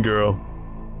clean, girl.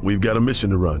 We've got a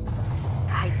mission to run.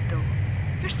 I do.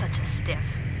 You're such a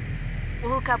stiff.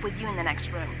 We'll hook up with you in the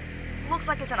next room. Looks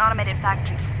like it's an automated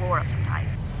factory floor of some type.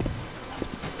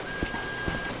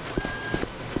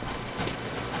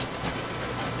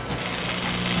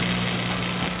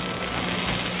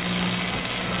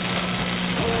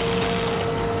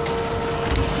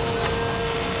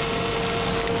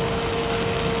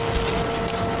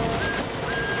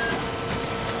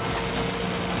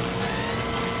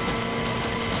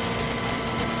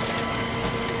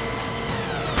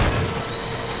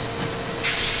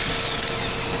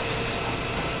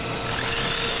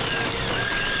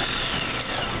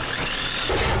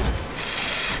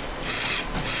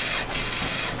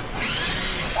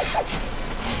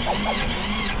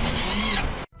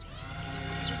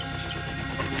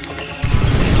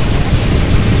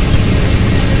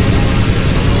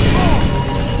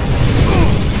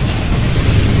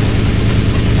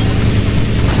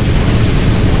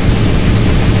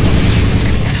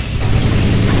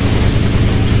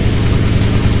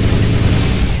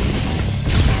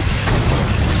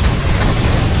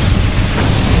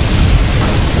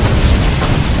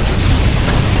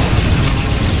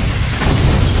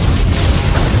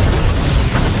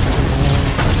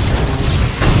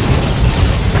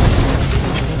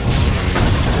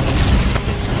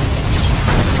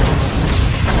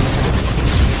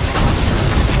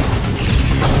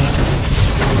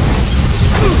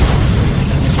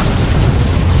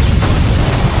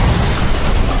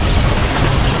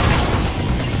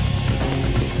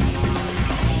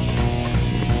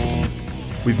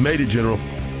 We've made it, General.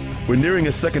 We're nearing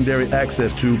a secondary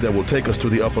access tube that will take us to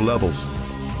the upper levels.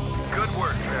 Good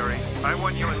work, Barry. I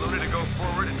want you and Luna to go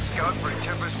forward and scout for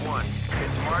Tempest 1.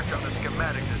 It's marked on the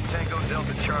schematics as Tango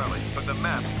Delta Charlie, but the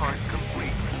maps aren't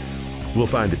complete. We'll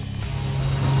find it.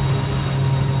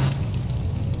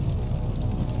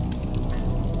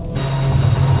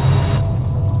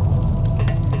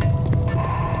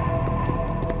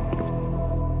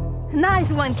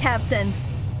 Nice one, Captain.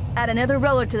 Add another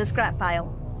roller to the scrap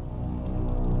pile.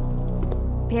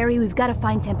 Barry, we've got to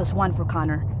find Tempest 1 for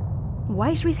Connor. Why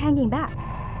is Reese hanging back?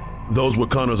 Those were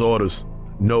Connor's orders.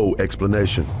 No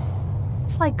explanation.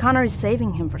 It's like Connor is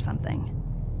saving him for something.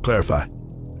 Clarify.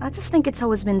 I just think it's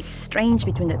always been strange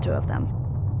between the two of them.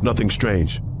 Nothing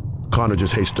strange. Connor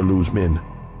just hates to lose men.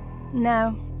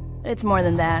 No, it's more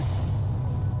than that.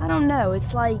 I don't know,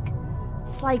 it's like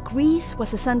Reese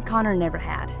was the son Connor never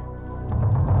had.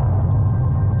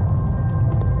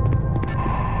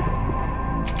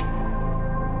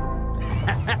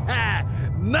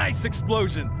 Nice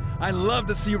explosion! I love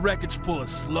to see wreckage pull a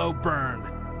slow burn.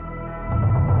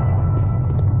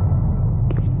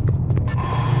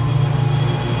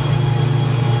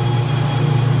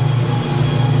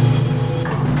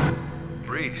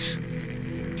 Reese,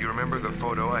 do you remember the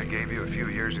photo I gave you a few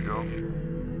years ago?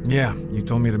 Yeah, you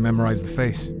told me to memorize the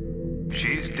face.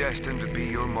 She's destined to be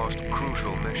your most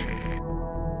crucial mission.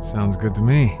 Sounds good to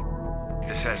me.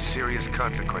 This has serious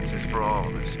consequences for all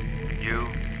of us. You,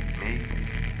 me,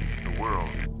 the world.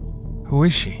 Who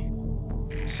is she?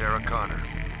 Sarah Connor,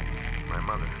 my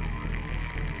mother.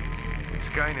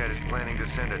 Skynet is planning to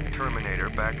send a Terminator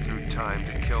back through time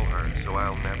to kill her, so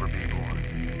I'll never be born.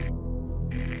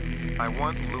 I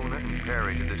want Luna and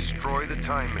Perry to destroy the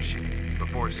time machine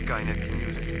before Skynet can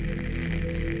use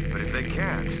it. But if they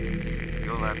can't,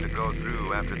 you'll have to go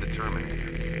through after the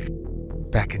Terminator.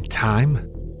 Back in time?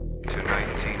 To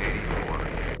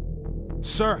 1984.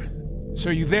 Sir!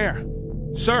 Sir, you there?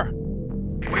 Sir!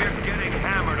 We're getting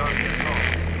hammered on the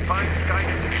assault. Find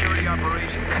Skynet security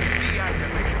operations and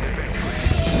deactivate the defense grid.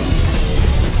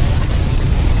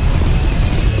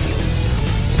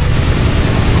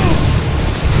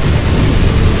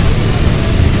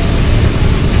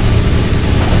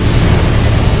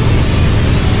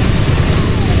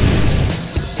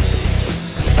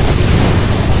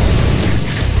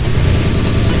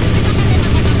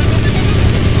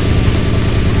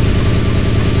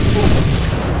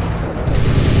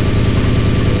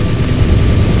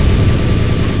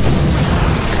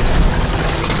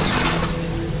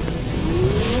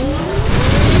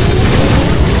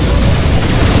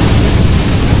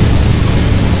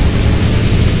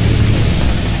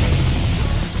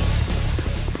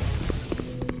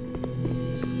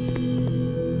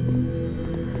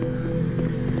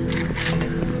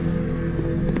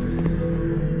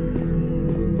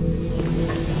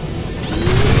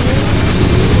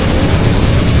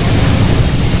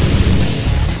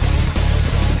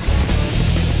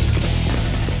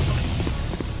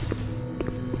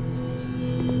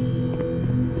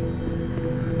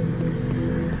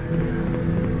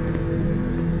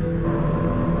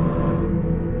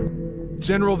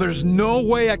 General, there's no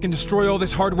way I can destroy all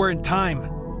this hardware in time.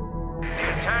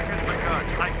 The attack has begun.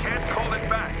 I can't call it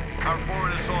back. Our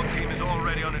forward assault team is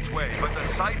already on its way, but the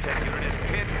Sci-Tech unit is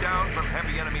pinned down from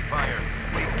heavy enemy fire.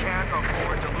 We can't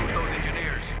afford to lose those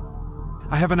engineers.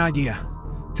 I have an idea.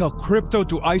 Tell Crypto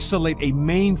to isolate a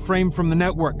mainframe from the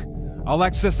network. I'll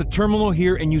access the terminal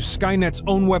here and use Skynet's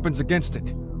own weapons against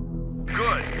it.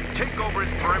 Good. Take over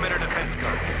its perimeter defense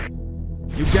guns.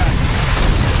 You got it.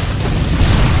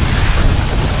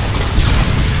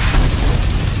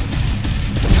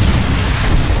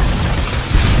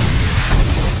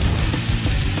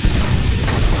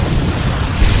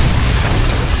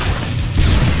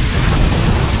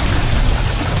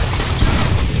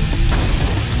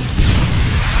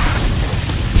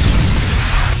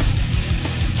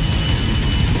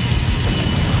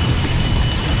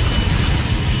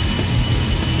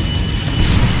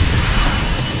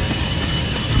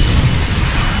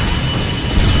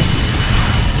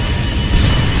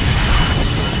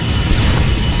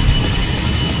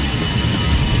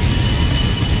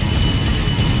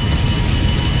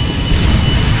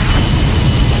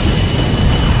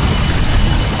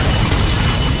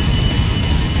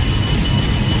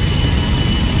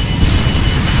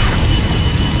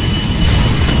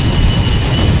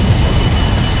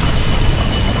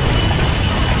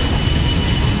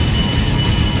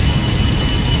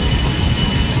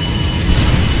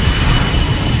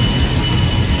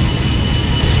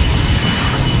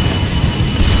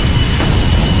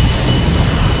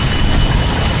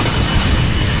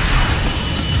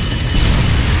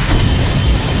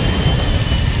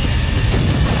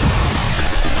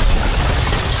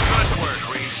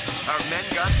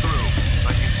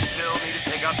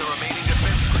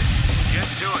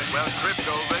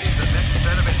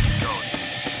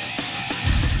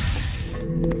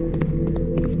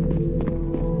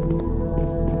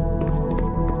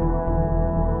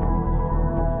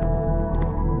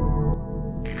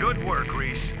 Good work,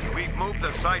 Reese. We've moved the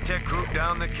Sci-Tech group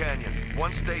down the canyon.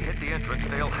 Once they hit the entrance,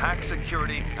 they'll hack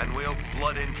security and we'll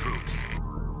flood in troops.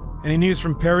 Any news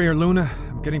from Perry or Luna?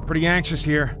 I'm getting pretty anxious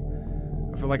here.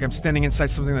 I feel like I'm standing inside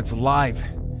something that's alive,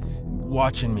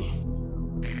 watching me.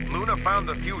 Luna found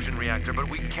the fusion reactor, but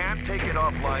we can't take it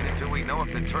offline until we know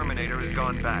if the Terminator has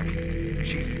gone back.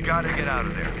 She's gotta get out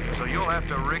of there, so you'll have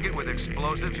to rig it with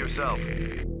explosives yourself.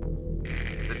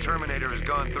 If the Terminator has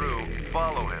gone through,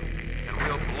 follow him, and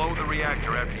we'll blow the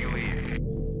reactor after you leave.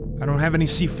 I don't have any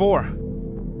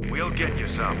C4. We'll get you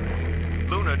some.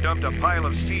 Luna dumped a pile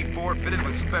of C4 fitted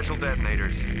with special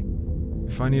detonators.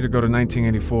 If I need to go to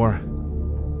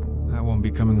 1984, I won't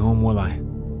be coming home, will I?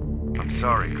 I'm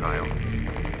sorry, Kyle.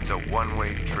 It's a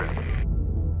one-way trip.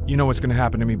 You know what's gonna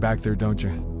happen to me back there, don't you?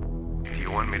 Do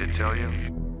you want me to tell you?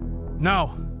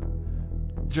 No!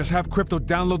 Just have Crypto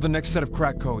download the next set of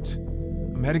crack codes.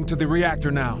 I'm heading to the reactor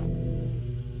now.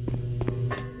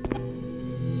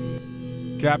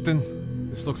 Captain,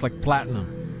 this looks like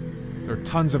platinum. There are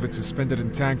tons of it suspended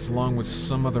in tanks along with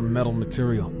some other metal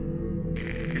material.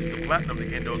 It's the platinum the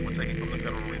Endos were taking from the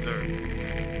Federal Reserve.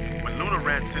 When Luna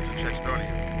ran sensor checks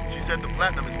earlier, she said the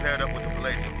platinum is paired up with the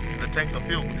palladium, and the tanks are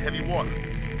filled with heavy water.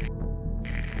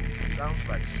 Sounds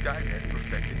like Skynet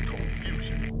perfected cold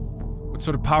fusion. What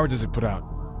sort of power does it put out?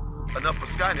 Enough for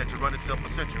Skynet to run itself for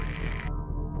centuries.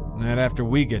 Not after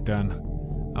we get done.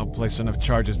 I'll place enough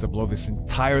charges to blow this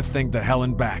entire thing to hell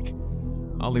and back.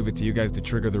 I'll leave it to you guys to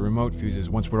trigger the remote fuses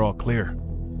once we're all clear.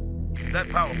 That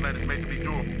power plant is made to be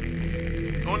durable.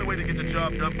 The only way to get the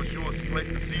job done for sure is to place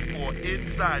the C4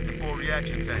 inside the 4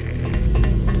 reaction tanks.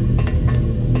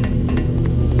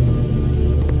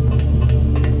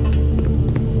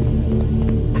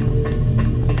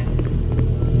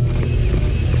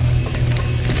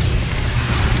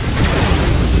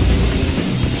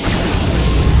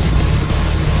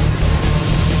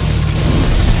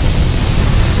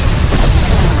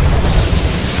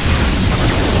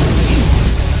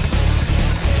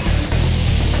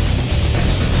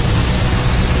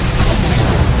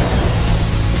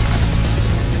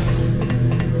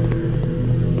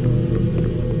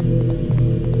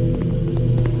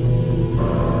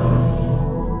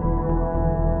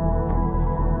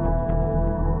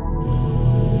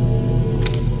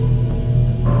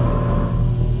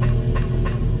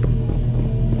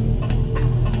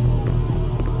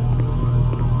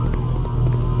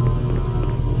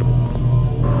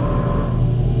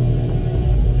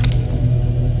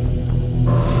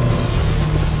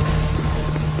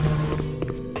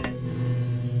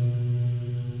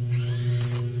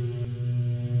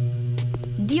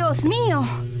 Dios mío!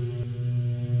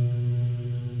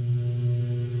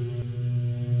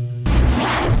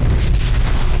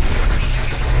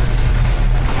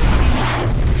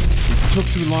 It took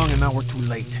too long and now we're too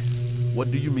late.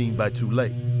 What do you mean by too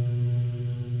late?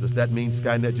 Does that mean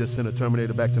Skynet just sent a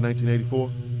Terminator back to 1984?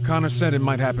 Connor said it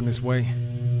might happen this way.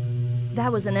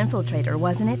 That was an infiltrator,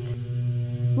 wasn't it?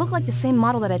 Looked like the same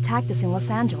model that attacked us in Los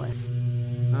Angeles.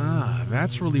 Ah,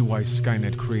 that's really why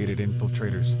Skynet created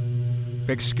infiltrators.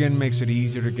 Fake skin makes it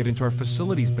easier to get into our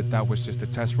facilities, but that was just a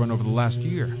test run over the last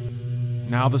year.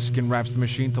 Now the skin wraps the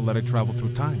machine to let it travel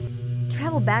through time.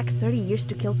 Travel back 30 years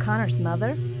to kill Connor's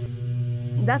mother?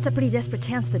 That's a pretty desperate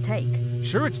chance to take.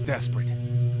 Sure, it's desperate.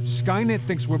 Skynet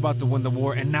thinks we're about to win the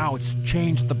war, and now it's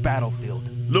changed the battlefield.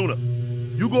 Luna,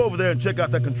 you go over there and check out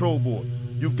that control board.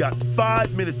 You've got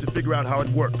 5 minutes to figure out how it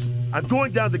works. I'm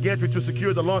going down the gantry to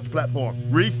secure the launch platform.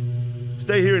 Reese,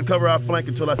 stay here and cover our flank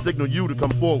until I signal you to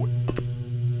come forward.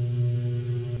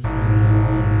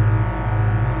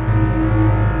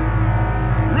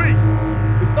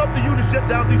 It's up to you to shut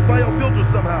down these biofilters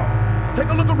somehow. Take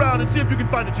a look around and see if you can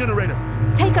find a generator.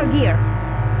 Take our gear.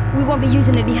 We won't be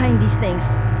using it behind these things.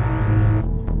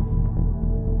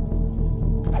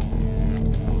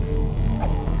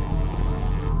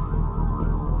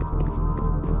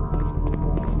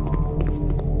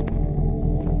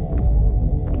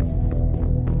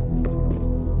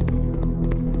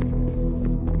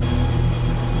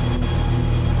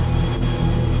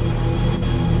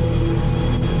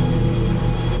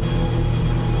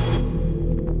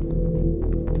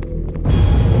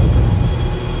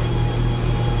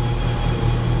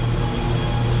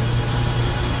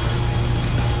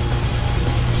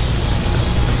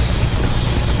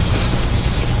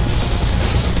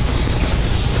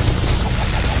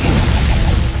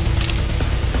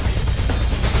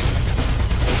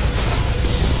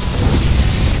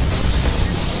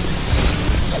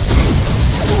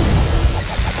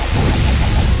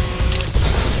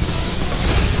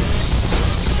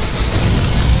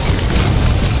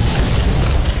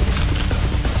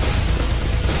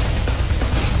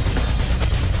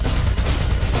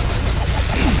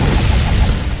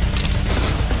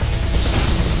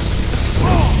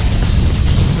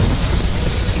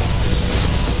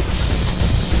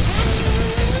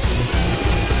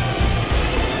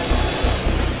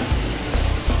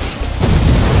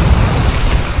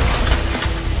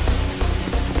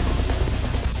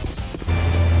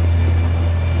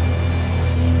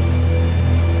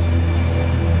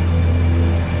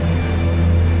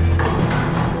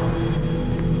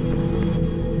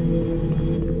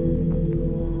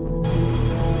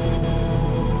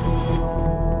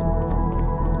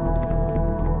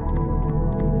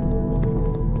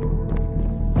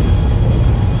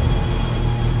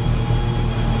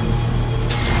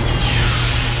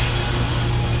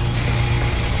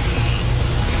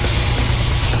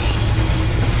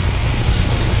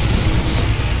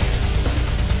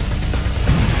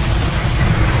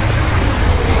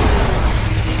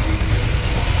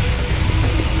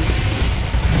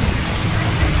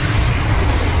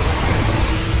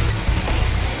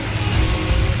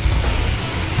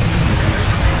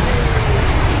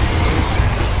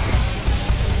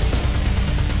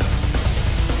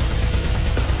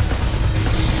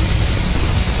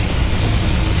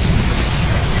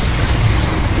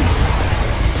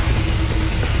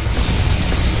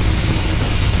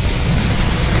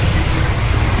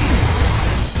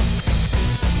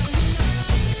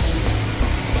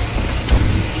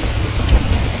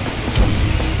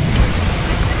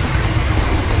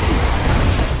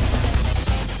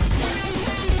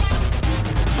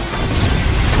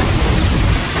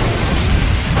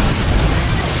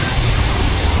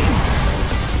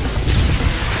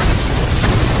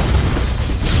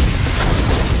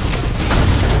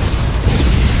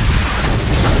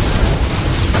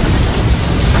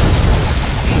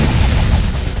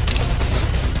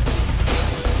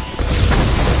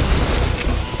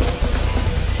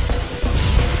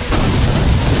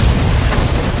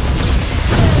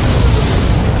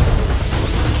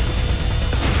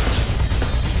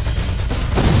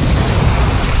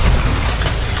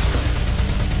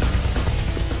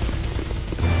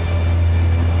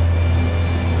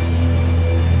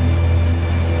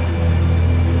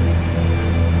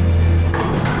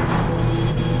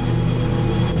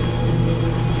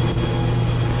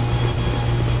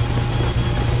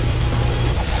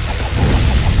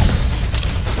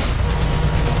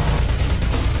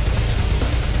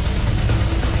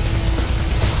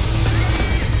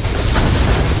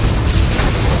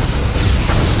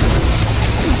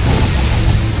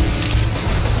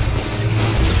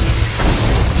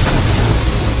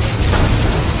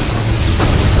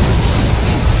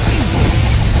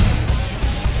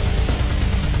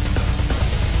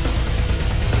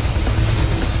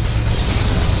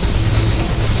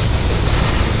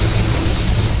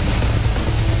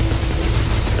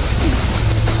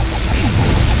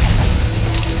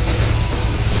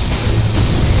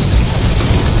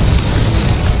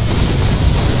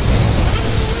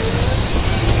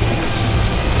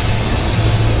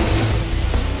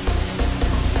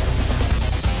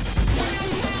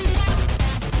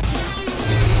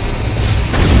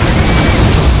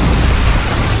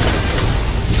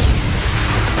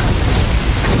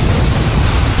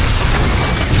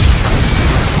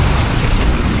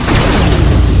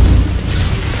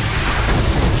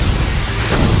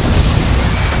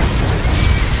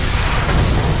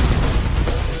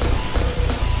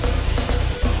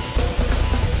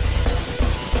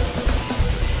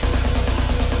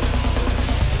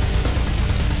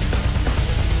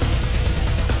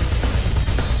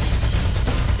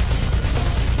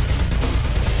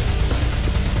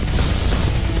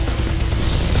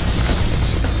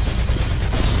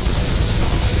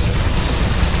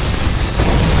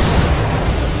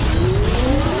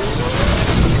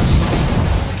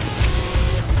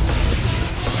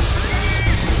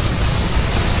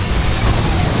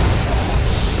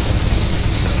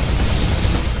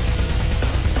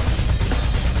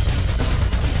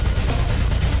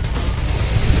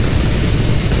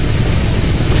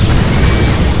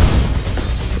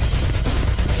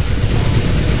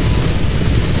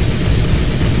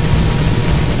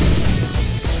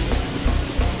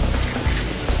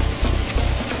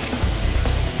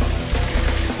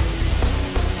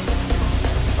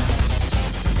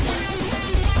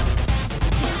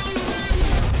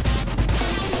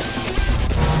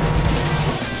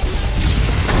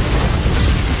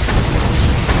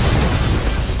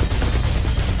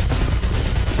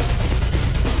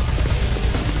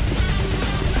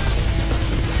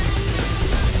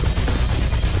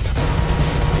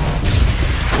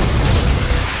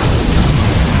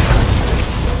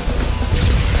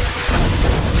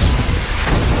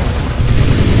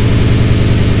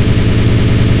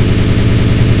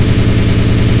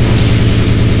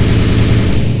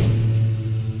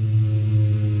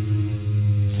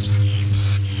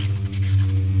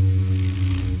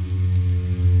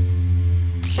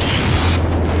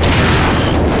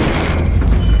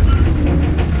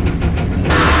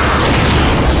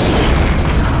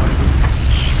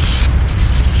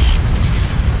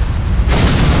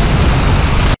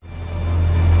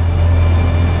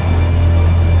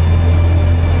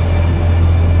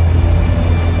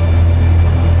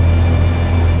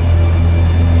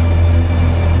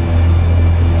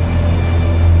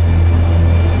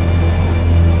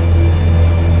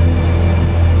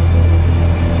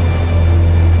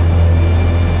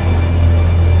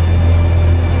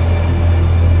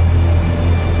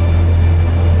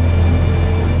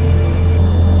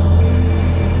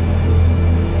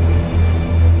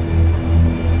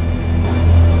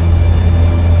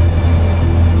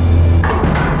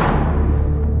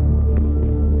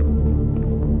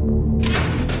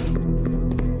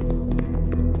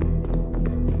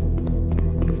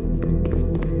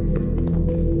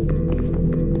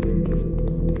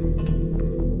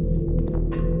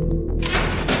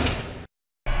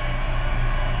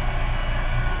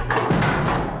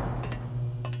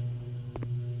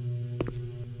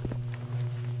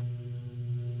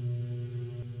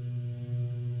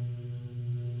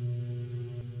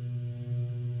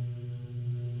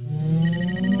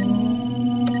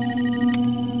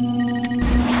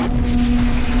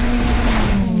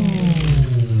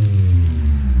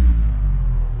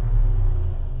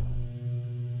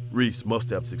 Reese must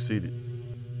have succeeded.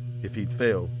 If he'd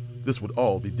failed, this would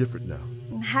all be different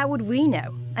now. How would we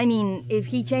know? I mean, if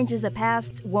he changes the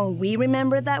past, won't we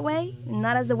remember it that way?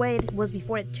 Not as the way it was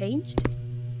before it changed?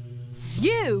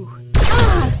 You!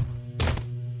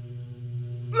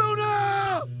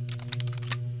 Luna!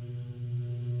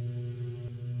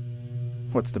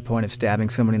 What's the point of stabbing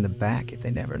someone in the back if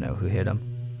they never know who hit them?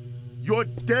 You're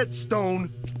dead,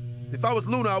 Stone. If I was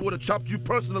Luna, I would have chopped you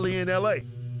personally in L.A.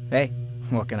 Hey,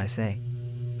 what can I say?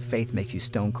 Faith makes you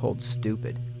stone cold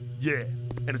stupid. Yeah,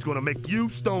 and it's gonna make you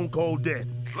stone cold dead.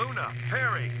 Luna,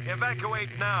 Perry, evacuate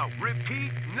now.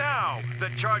 Repeat now. The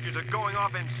charges are going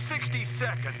off in 60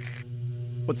 seconds.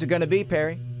 What's it gonna be,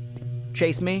 Perry?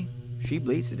 Chase me? She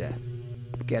bleeds to death.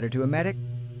 Get her to a medic?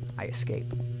 I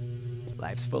escape.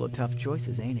 Life's full of tough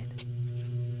choices, ain't it?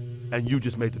 And you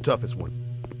just made the toughest one.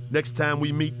 Next time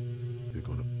we meet, you're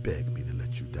gonna beg me to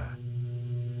let you die.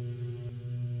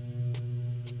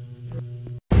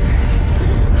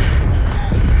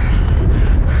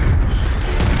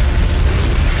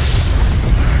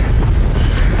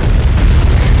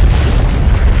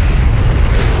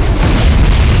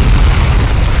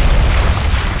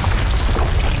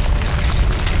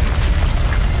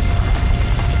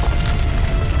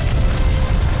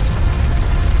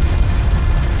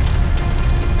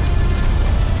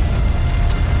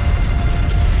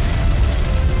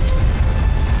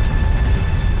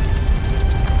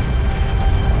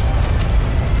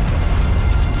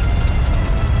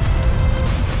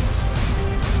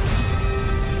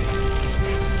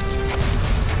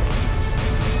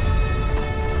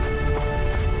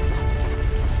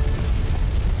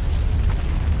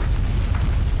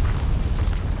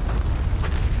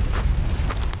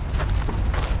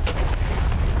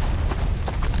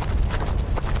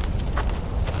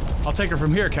 I'll take her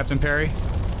from here, Captain Perry.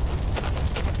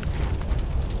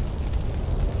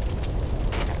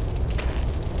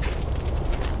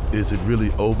 Is it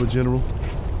really over, General?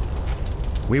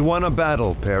 We won a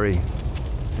battle, Perry.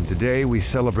 And today we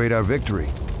celebrate our victory,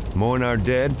 mourn our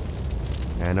dead,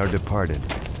 and our departed.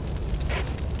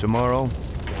 Tomorrow,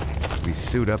 we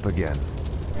suit up again.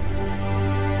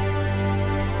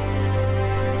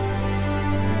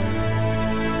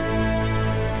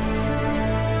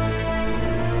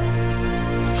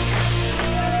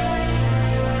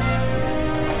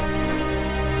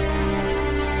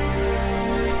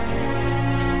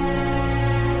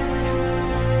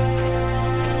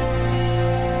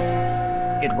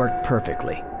 It worked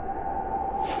perfectly.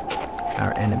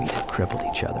 Our enemies have crippled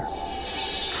each other.